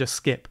have to just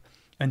skip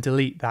and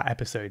delete that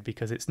episode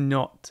because it's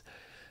not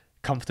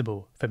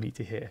comfortable for me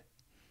to hear.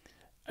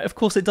 Of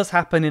course, it does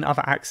happen in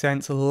other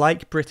accents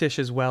like British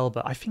as well,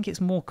 but I think it's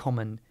more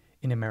common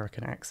in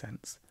American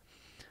accents.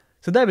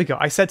 So there we go.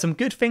 I said some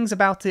good things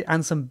about it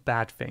and some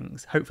bad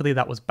things. Hopefully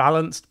that was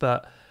balanced,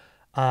 but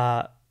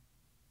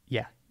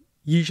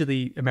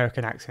usually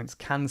American accents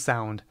can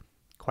sound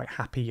quite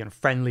happy and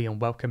friendly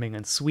and welcoming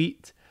and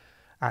sweet.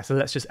 So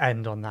let's just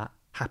end on that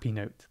happy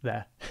note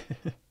there.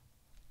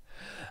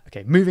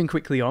 Okay, moving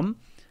quickly on.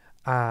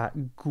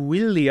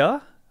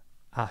 Guilia,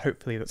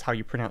 hopefully that's how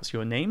you pronounce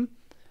your name,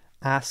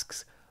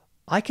 asks,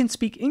 I can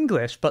speak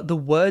English, but the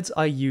words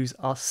I use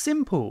are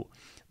simple.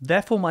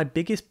 Therefore, my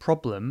biggest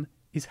problem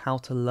is how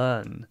to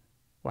learn,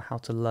 or how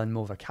to learn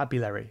more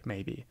vocabulary,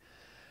 maybe.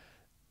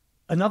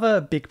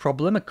 Another big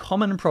problem, a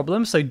common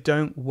problem, so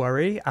don't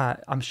worry.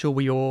 I'm sure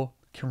we all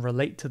can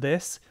relate to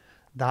this,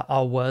 that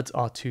our words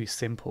are too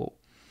simple.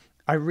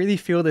 I really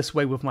feel this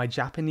way with my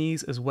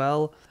Japanese as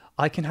well.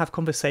 I can have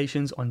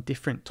conversations on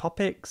different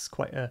topics,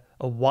 quite a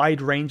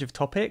wide range of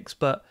topics,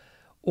 but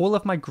all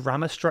of my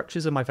grammar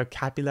structures and my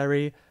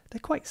vocabulary, they're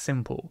quite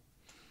simple.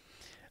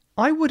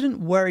 I wouldn't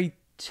worry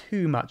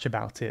too much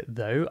about it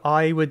though.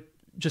 I would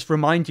just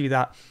remind you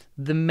that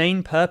the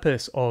main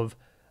purpose of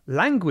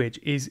language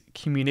is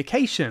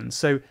communication.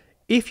 So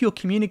if you're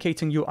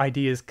communicating your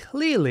ideas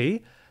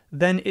clearly,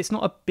 then it's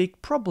not a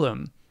big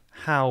problem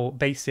how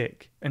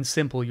basic and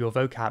simple your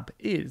vocab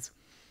is.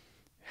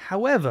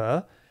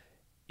 However,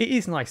 it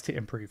is nice to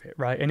improve it,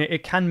 right? And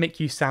it can make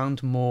you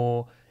sound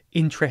more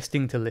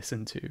interesting to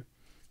listen to.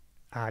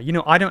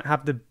 I don't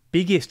have the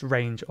biggest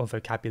range of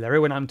vocabulary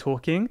when I'm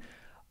talking.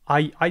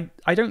 I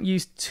don't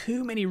use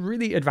too many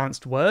really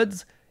advanced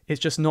words. It's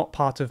just not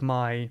part of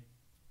my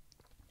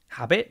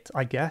habit,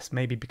 I guess.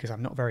 Maybe because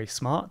I'm not very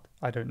smart.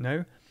 I don't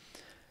know.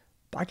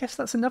 But I guess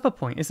that's another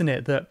point, isn't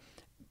it? That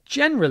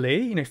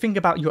generally, think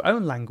about your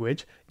own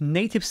language.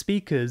 Native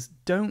speakers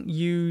don't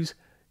use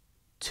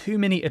too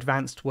many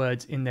advanced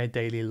words in their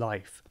daily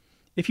life.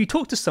 If you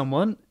talk to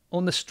someone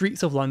on the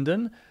streets of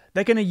London,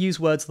 they're going to use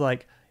words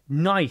like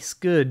nice,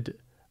 good,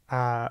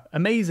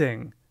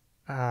 amazing,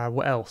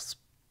 what else?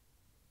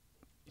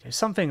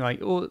 Something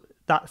like, or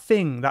that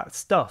thing, that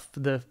stuff,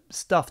 the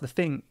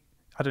thing.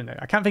 I don't know.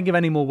 I can't think of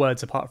any more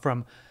words apart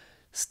from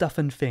stuff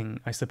and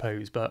thing, I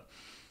suppose. But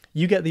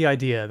you get the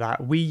idea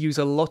that we use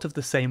a lot of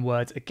the same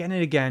words again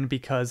and again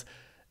because,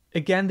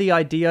 again, the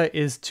idea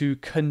is to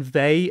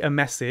convey a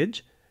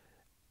message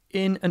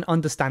in an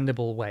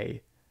understandable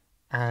way.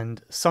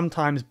 And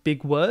sometimes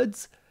big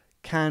words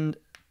can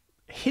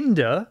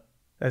hinder,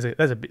 there's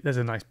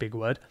a nice big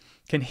word,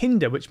 can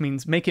hinder, which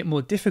means make it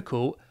more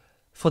difficult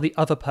for the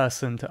other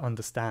person to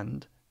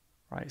understand,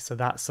 right? So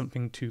that's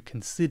something to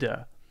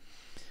consider.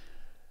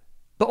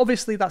 But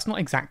obviously that's not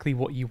exactly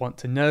what you want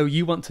to know.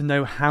 You want to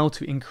know how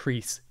to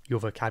increase your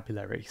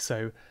vocabulary.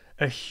 So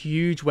a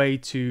huge way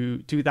to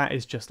do that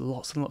is just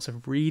lots and lots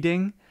of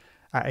reading.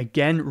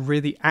 Again,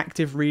 really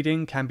active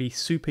reading can be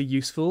super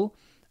useful,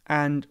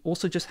 and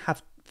also just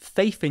have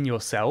faith in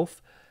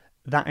yourself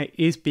that it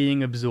is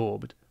being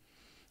absorbed.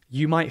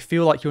 You might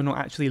feel like you're not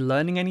actually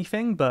learning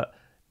anything, but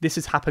this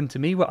has happened to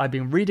me where I've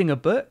been reading a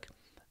book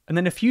and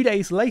then a few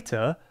days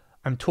later,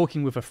 I'm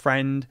talking with a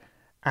friend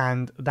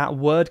and that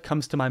word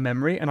comes to my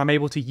memory and I'm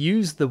able to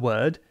use the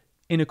word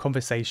in a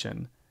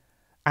conversation.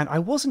 And I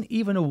wasn't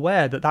even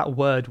aware that that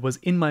word was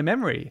in my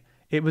memory.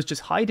 It was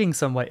just hiding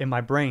somewhere in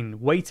my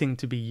brain, waiting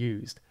to be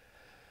used.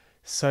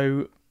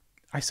 So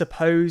I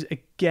suppose,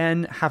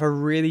 again, have a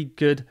really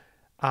good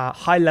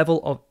high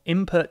level of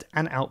input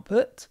and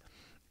output.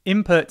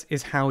 Input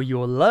is how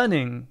you're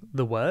learning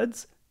the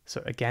words.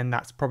 So again,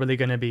 that's probably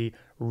going to be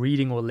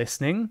reading or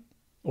listening,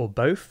 or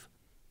both.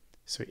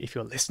 So if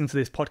you're listening to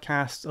this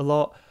podcast a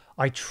lot,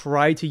 I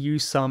try to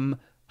use some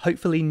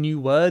hopefully new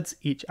words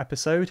each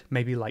episode,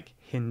 maybe like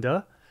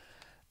hinder.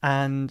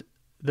 And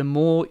the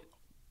more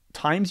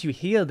times you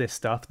hear this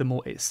stuff, the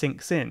more it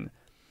sinks in.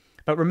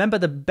 But remember,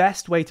 the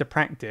best way to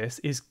practice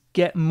is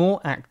get more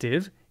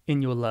active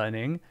in your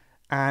learning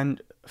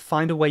and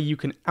find a way you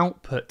can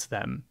output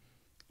them.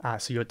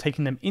 So you're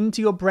taking them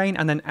into your brain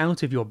and then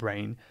out of your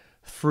brain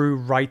through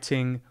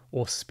writing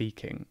or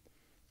speaking.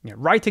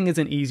 Writing is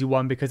an easy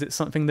one because it's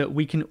something that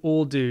we can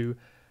all do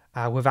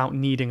without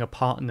needing a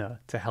partner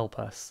to help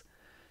us.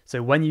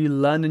 So when you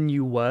learn a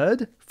new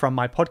word from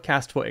my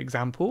podcast, for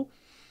example,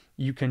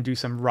 you can do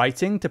some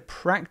writing to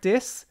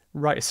practice,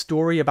 write a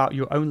story about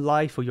your own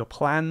life or your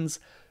plans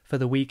for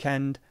the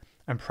weekend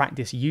and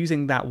practice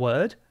using that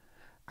word.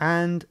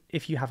 And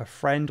if you have a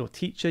friend or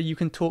teacher you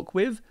can talk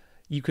with,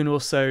 you can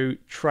also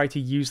try to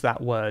use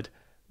that word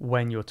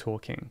when you're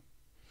talking.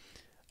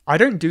 I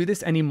don't do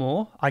this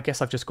anymore. I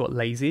guess I've just got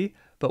lazy.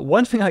 But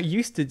one thing I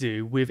used to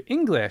do with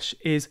English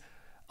is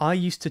I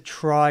used to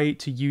try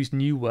to use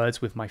new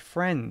words with my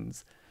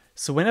friends.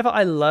 So whenever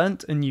I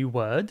learnt a new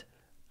word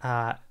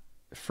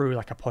through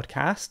like a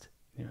podcast,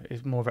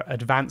 it's more of an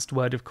advanced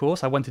word, of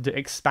course. I wanted to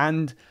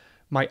expand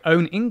my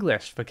own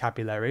English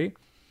vocabulary.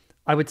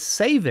 I would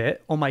save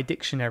it on my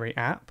dictionary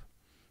app.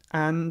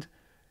 And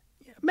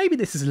maybe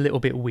this is a little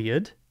bit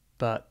weird,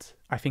 but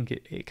I think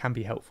it can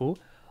be helpful.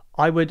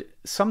 I would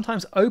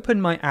sometimes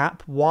open my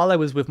app while I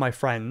was with my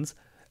friends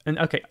and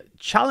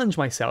challenge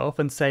myself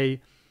and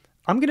say,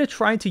 I'm going to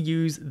try to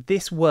use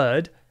this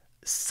word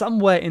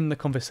somewhere in the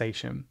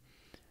conversation.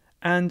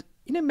 And,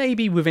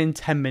 maybe within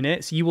 10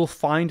 minutes, you will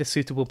find a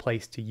suitable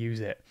place to use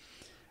it.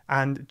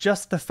 And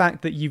just the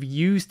fact that you've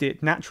used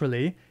it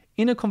naturally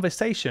in a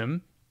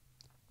conversation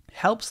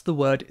helps the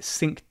word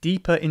sink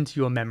deeper into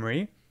your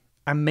memory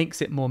and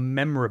makes it more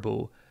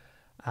memorable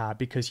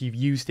because you've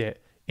used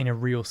it in a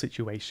real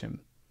situation.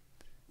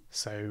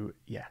 So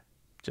yeah,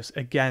 just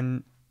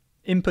again,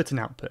 input and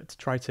output.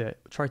 Try to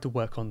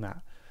work on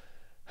that.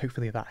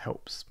 Hopefully that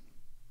helps.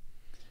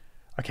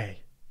 Okay,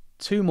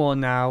 2 more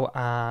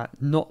now.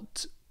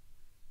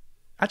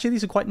 Actually,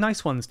 these are quite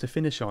nice ones to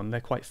finish on. They're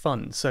quite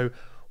fun. So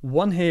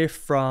one here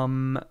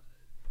from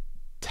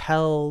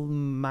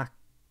Telmakamran.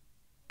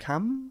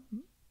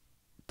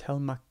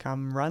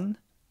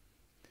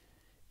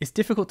 It's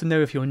difficult to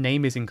know if your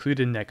name is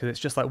included in there because it's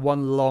just like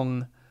one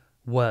long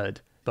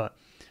word. But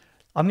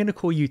I'm going to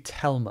call you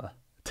Telma.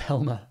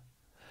 Telma.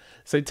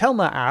 So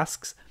Telma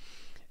asks,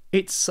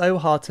 it's so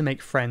hard to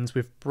make friends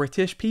with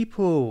British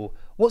people.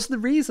 What's the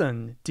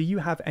reason? Do you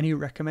have any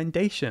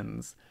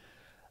recommendations?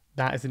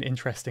 That is an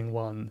interesting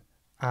one.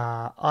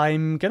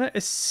 I'm going to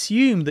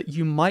assume that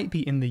you might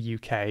be in the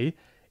UK.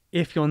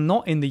 If you're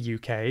not in the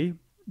UK,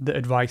 the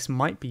advice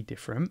might be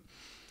different.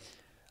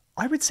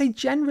 I would say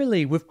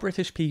generally with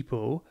British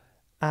people,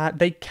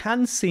 they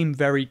can seem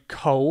very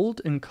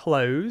cold and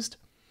closed.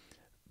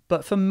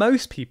 But for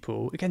most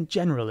people, again,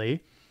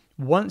 generally,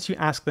 once you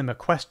ask them a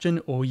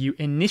question or you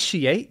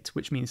initiate,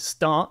 which means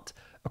start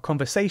a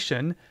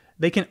conversation,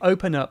 they can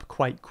open up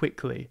quite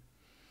quickly.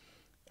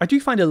 I do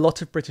find a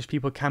lot of British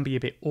people can be a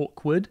bit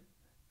awkward.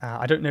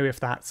 I don't know if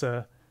that's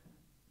a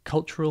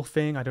cultural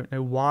thing. I don't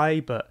know why,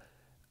 but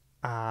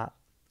I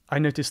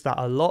noticed that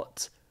a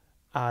lot,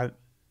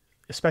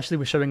 especially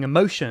with showing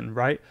emotion,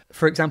 right?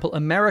 For example,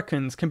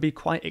 Americans can be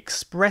quite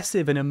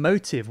expressive and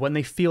emotive when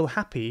they feel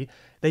happy.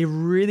 They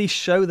really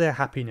show their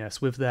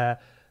happiness with their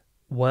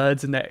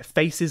words and their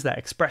faces, their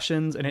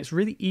expressions, and it's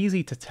really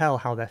easy to tell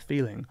how they're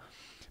feeling.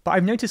 But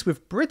I've noticed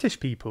with British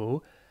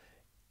people,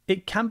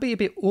 it can be a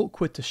bit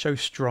awkward to show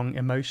strong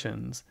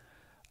emotions.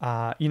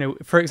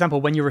 For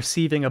example, when you're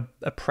receiving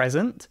a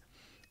present,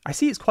 I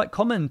see it's quite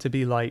common to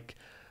be like,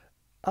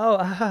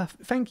 "Oh,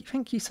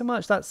 thank you so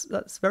much.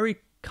 That's very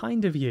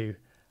kind of you."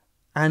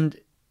 And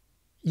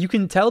you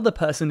can tell the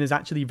person is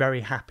actually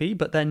very happy,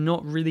 but they're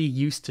not really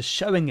used to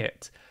showing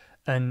it.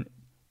 And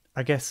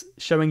I guess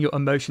showing your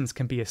emotions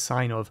can be a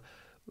sign of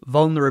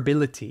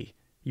vulnerability.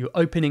 You're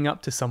opening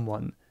up to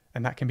someone,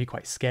 and that can be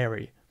quite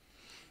scary.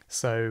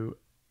 So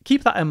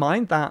keep that in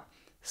mind that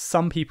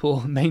some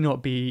people may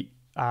not be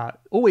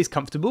always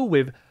comfortable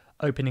with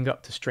opening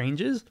up to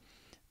strangers.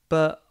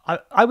 But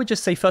I would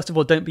just say, first of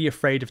all, don't be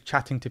afraid of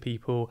chatting to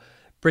people.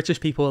 British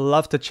people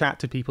love to chat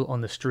to people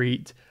on the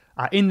street,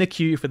 in the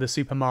queue for the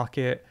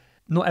supermarket.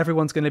 Not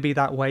everyone's going to be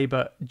that way,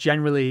 but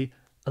generally,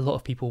 a lot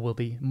of people will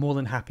be more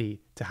than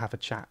happy to have a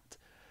chat.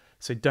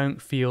 So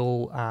don't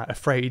feel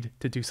afraid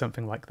to do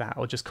something like that,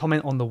 or just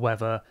comment on the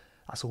weather.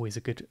 That's always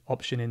a good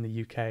option in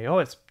the UK. Oh,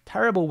 it's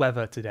terrible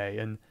weather today,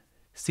 and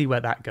see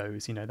where that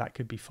goes. That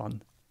could be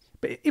fun.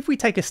 But if we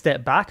take a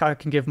step back, I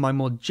can give my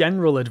more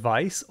general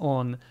advice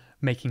on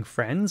making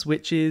friends,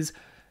 which is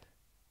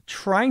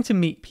trying to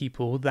meet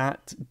people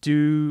that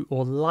do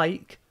or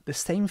like the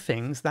same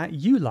things that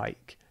you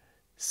like.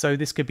 So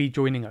this could be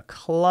joining a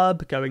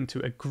club, going to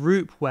a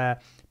group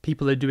where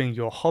people are doing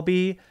your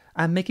hobby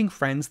and making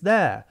friends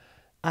there.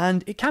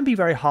 And it can be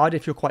very hard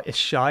if you're quite a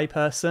shy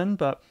person,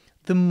 but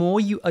the more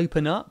you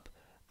open up,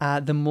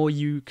 the more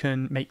you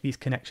can make these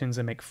connections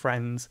and make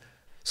friends.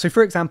 So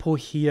for example,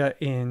 here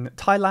in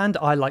Thailand,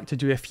 I like to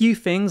do a few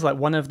things. Like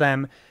one of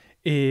them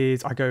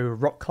is I go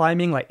rock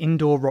climbing, like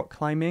indoor rock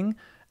climbing.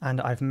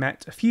 And I've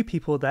met a few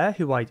people there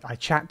who I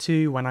chat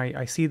to when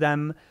I see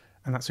them.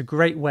 And that's a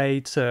great way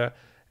to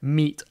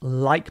meet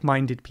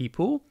like-minded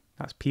people.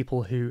 That's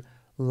people who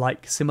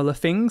like similar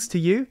things to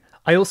you.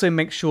 I also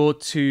make sure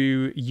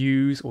to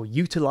use or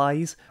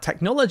utilize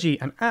technology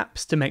and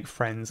apps to make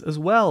friends as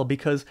well,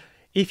 because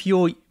if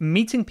you're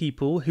meeting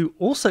people who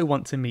also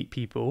want to meet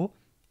people,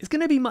 it's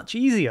going to be much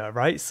easier,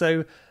 right?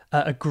 So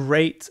a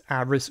great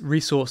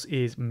resource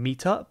is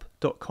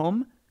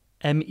meetup.com,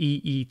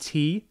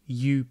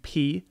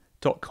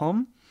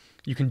 meetup.com.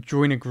 You can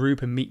join a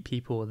group and meet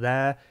people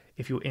there.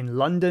 If you're in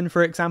London,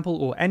 for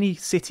example, or any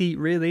city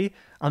really,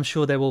 I'm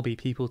sure there will be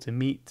people to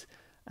meet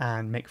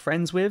and make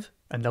friends with,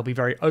 and they'll be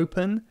very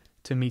open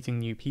to meeting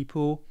new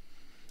people.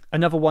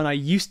 Another one I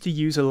used to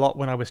use a lot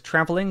when I was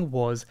traveling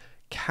was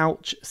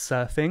couch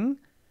surfing.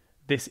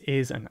 This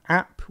is an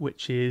app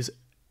which is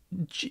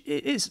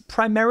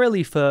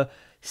primarily for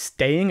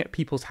staying at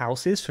people's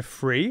houses for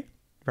free.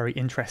 Very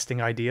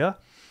interesting idea.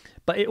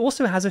 But it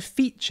also has a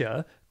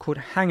feature called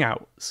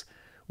Hangouts,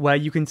 where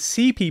you can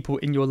see people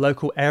in your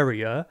local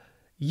area.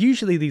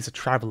 Usually these are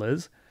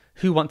travelers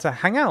who want to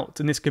hang out.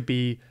 And this could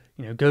be,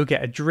 go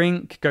get a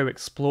drink, go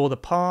explore the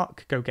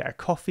park, go get a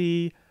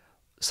coffee,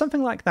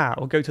 something like that,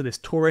 or go to this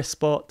tourist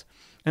spot.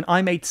 And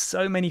I made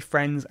so many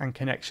friends and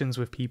connections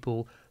with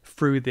people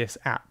through this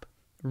app.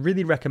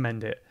 Really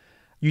recommend it.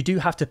 You do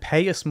have to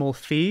pay a small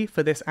fee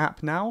for this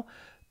app now,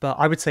 but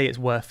I would say it's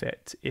worth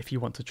it if you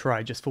want to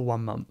try just for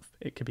 1 month.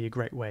 It could be a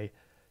great way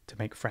to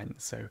make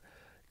friends. So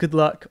good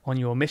luck on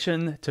your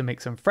mission to make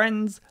some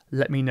friends.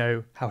 Let me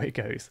know how it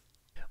goes.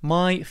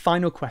 My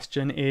final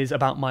question is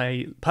about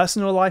my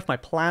personal life, my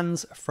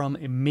plans, from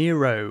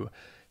Miro,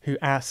 who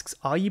asks,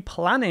 are you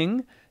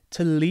planning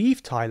to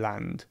leave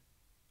Thailand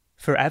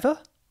forever?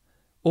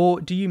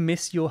 Or do you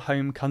miss your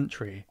home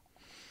country?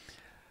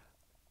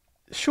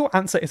 Short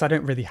answer is I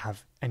don't really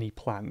have any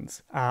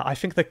plans. I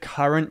think the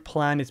current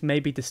plan is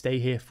maybe to stay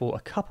here for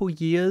a couple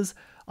years.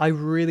 I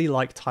really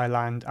like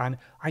Thailand and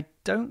I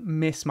don't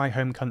miss my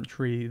home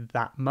country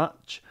that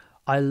much.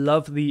 I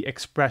love the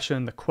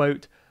expression, the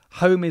quote,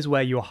 "Home is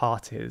where your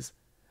heart is."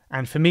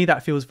 And for me,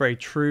 that feels very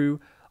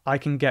true. I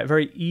can get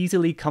very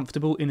easily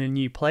comfortable in a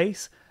new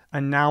place,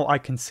 and now I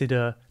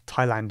consider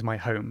Thailand my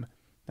home.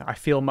 I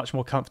feel much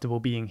more comfortable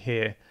being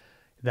here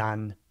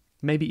than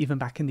maybe even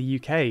back in the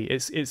UK.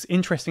 It's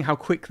interesting how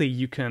quickly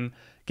you can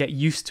get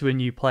used to a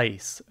new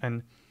place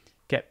and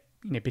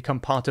become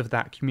part of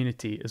that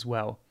community as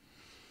well.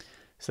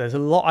 So there's a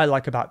lot I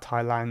like about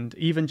Thailand,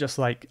 even just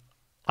like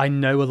I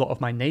know a lot of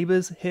my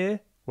neighbors here,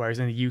 whereas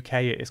in the UK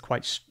it is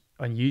quite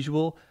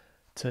unusual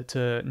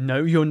to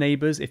know your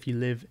neighbors if you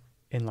live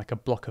in like a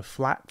block of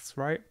flats,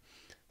 right?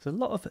 There's a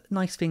lot of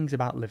nice things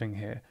about living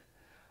here.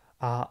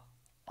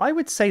 I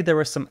would say there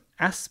are some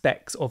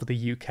aspects of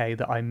the UK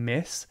that I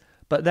miss,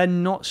 but they're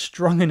not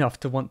strong enough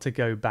to want to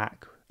go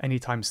back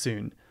anytime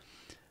soon.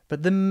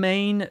 But the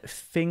main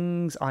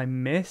things I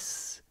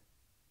miss,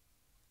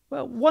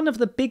 well, one of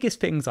the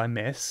biggest things I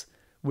miss,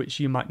 which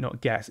you might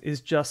not guess,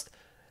 is just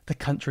the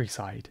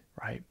countryside,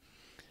 right?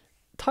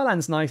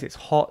 Thailand's nice, it's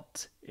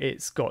hot,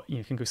 it's got,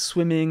 you can go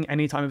swimming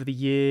any time of the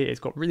year,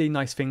 it's got really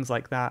nice things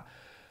like that,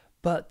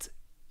 but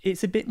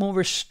it's a bit more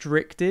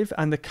restrictive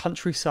and the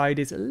countryside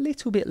is a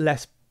little bit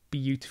less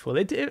beautiful.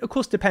 It of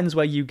course depends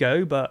where you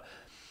go, but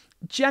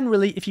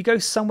generally if you go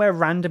somewhere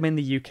random in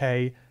the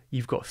UK,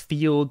 you've got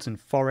fields and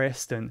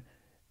forest, and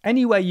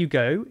anywhere you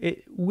go,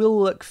 it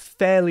will look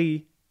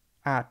fairly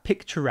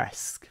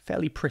picturesque,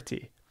 fairly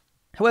pretty.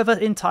 However,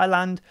 in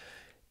Thailand,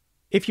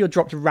 if you're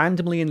dropped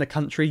randomly in the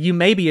country, you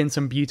may be in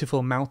some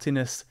beautiful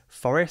mountainous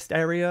forest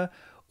area,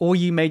 or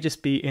you may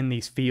just be in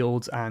these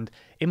fields. And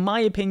in my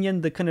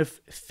opinion, the kind of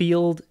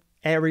field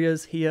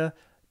areas here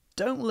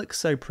don't look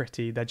so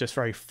pretty. They're just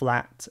very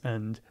flat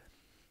and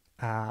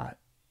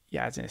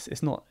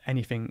it's not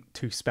anything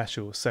too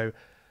special. So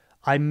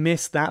I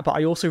miss that, but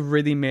I also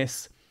really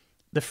miss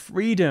the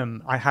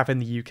freedom I have in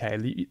the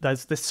UK.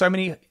 There's so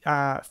many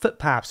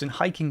footpaths and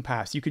hiking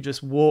paths. You could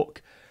just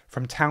walk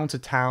from town to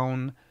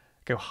town,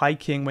 go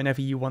hiking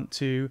whenever you want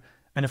to.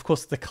 And of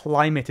course, the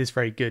climate is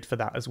very good for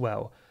that as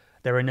well.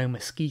 There are no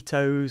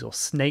mosquitoes or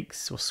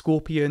snakes or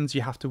scorpions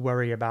you have to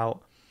worry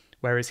about.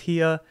 Whereas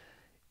here,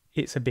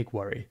 it's a big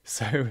worry.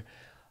 So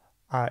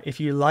if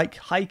you like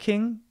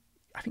hiking,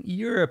 I think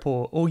Europe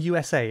or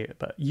USA,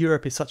 but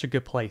Europe is such a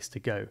good place to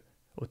go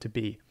or to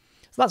be.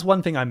 So that's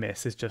one thing I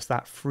miss, is just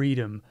that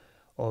freedom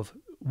of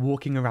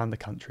walking around the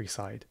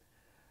countryside.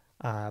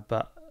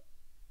 But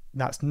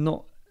that's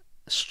not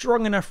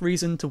strong enough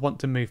reason to want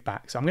to move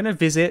back. So I'm going to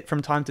visit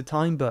from time to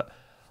time, but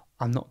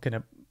I'm not going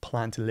to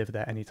plan to live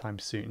there anytime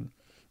soon.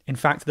 In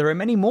fact, there are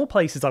many more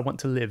places I want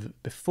to live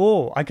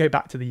before I go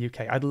back to the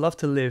UK. I'd love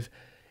to live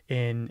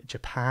in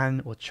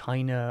Japan or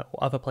China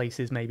or other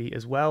places maybe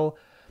as well.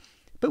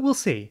 But we'll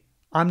see.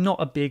 I'm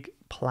not a big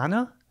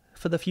planner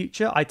for the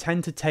future. I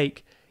tend to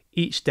take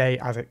each day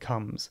as it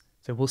comes.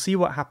 So we'll see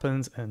what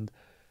happens, and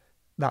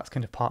that's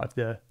kind of part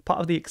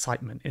of the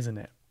excitement, isn't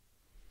it?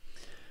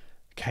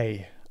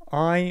 Okay,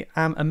 I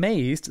am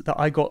amazed that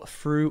I got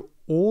through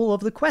all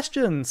of the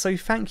questions. So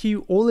thank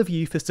you all of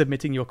you for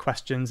submitting your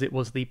questions. It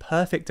was the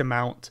perfect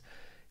amount.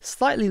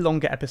 Slightly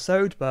longer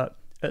episode, but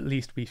at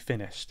least we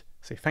finished.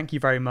 So thank you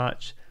very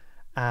much,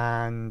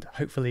 and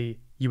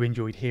hopefully you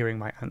enjoyed hearing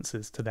my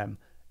answers to them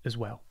as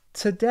well.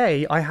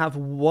 Today, I have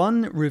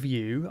one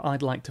review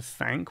I'd like to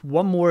thank.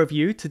 One more of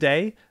you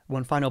today,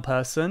 one final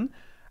person.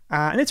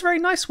 And it's a very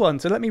nice one.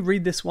 So let me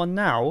read this one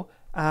now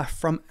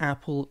from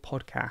Apple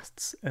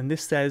Podcasts. And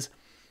this says,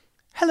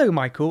 "Hello,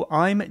 Michael.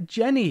 I'm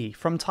Jenny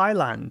from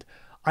Thailand.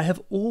 I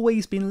have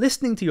always been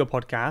listening to your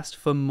podcast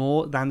for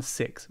more than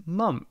 6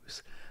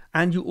 months.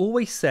 And you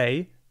always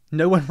say,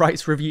 no one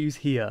writes reviews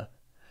here.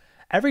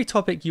 Every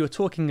topic you were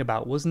talking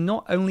about was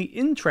not only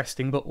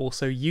interesting, but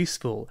also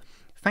useful.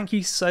 Thank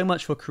you so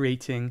much for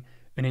creating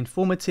an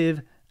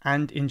informative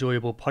and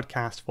enjoyable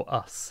podcast for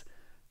us.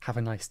 Have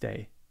a nice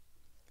day."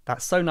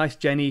 That's so nice,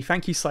 Jenny.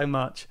 Thank you so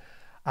much.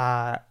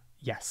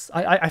 Yes,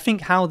 I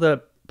think how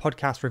the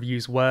podcast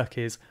reviews work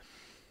is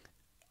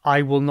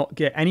I will not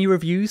get any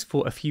reviews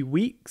for a few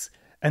weeks,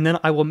 and then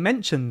I will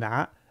mention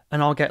that,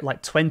 and I'll get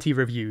like 20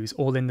 reviews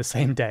all in the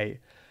same day.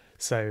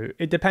 So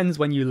it depends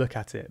when you look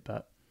at it,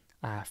 but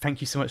thank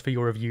you so much for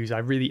your reviews. I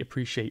really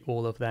appreciate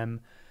all of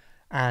them.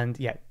 And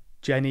yeah,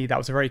 Jenny, that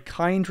was a very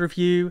kind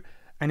review,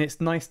 and it's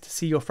nice to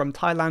see you're from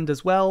Thailand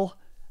as well.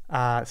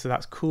 So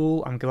that's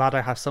cool. I'm glad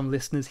I have some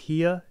listeners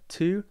here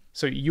too.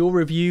 So your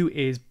review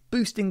is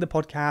boosting the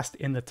podcast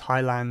in the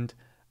Thailand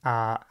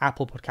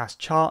Apple Podcast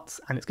charts,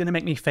 and it's going to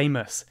make me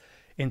famous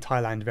in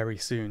Thailand very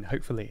soon,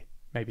 hopefully,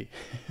 maybe.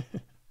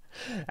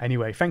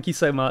 Anyway, thank you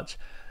so much.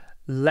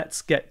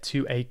 Let's get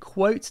to a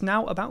quote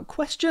now about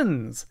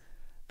questions.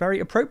 Very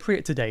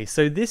appropriate today.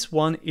 So this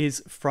one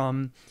is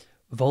from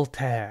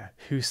Voltaire,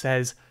 who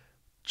says,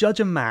 "Judge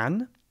a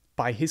man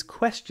by his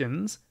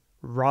questions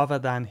rather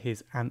than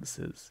his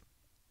answers."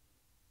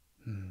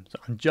 So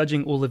I'm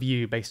judging all of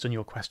you based on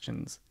your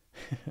questions.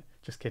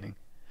 Just kidding.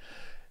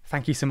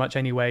 Thank you so much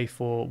anyway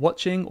for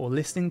watching or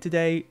listening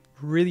today.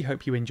 Really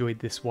hope you enjoyed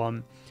this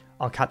one.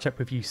 I'll catch up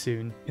with you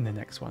soon in the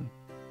next one.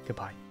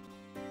 Goodbye.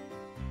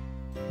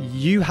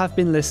 You have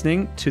been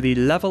listening to the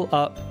Level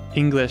Up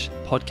English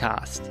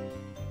podcast.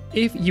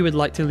 If you would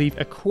like to leave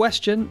a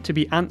question to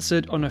be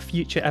answered on a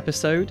future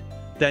episode,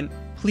 then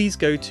please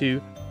go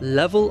to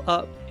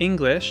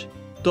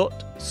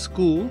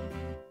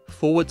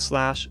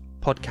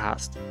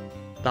levelupenglish.school/podcast.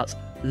 That's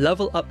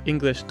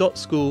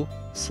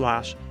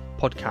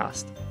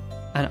levelupenglish.school/podcast.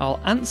 And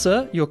I'll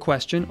answer your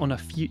question on a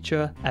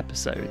future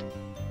episode.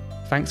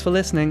 Thanks for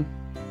listening.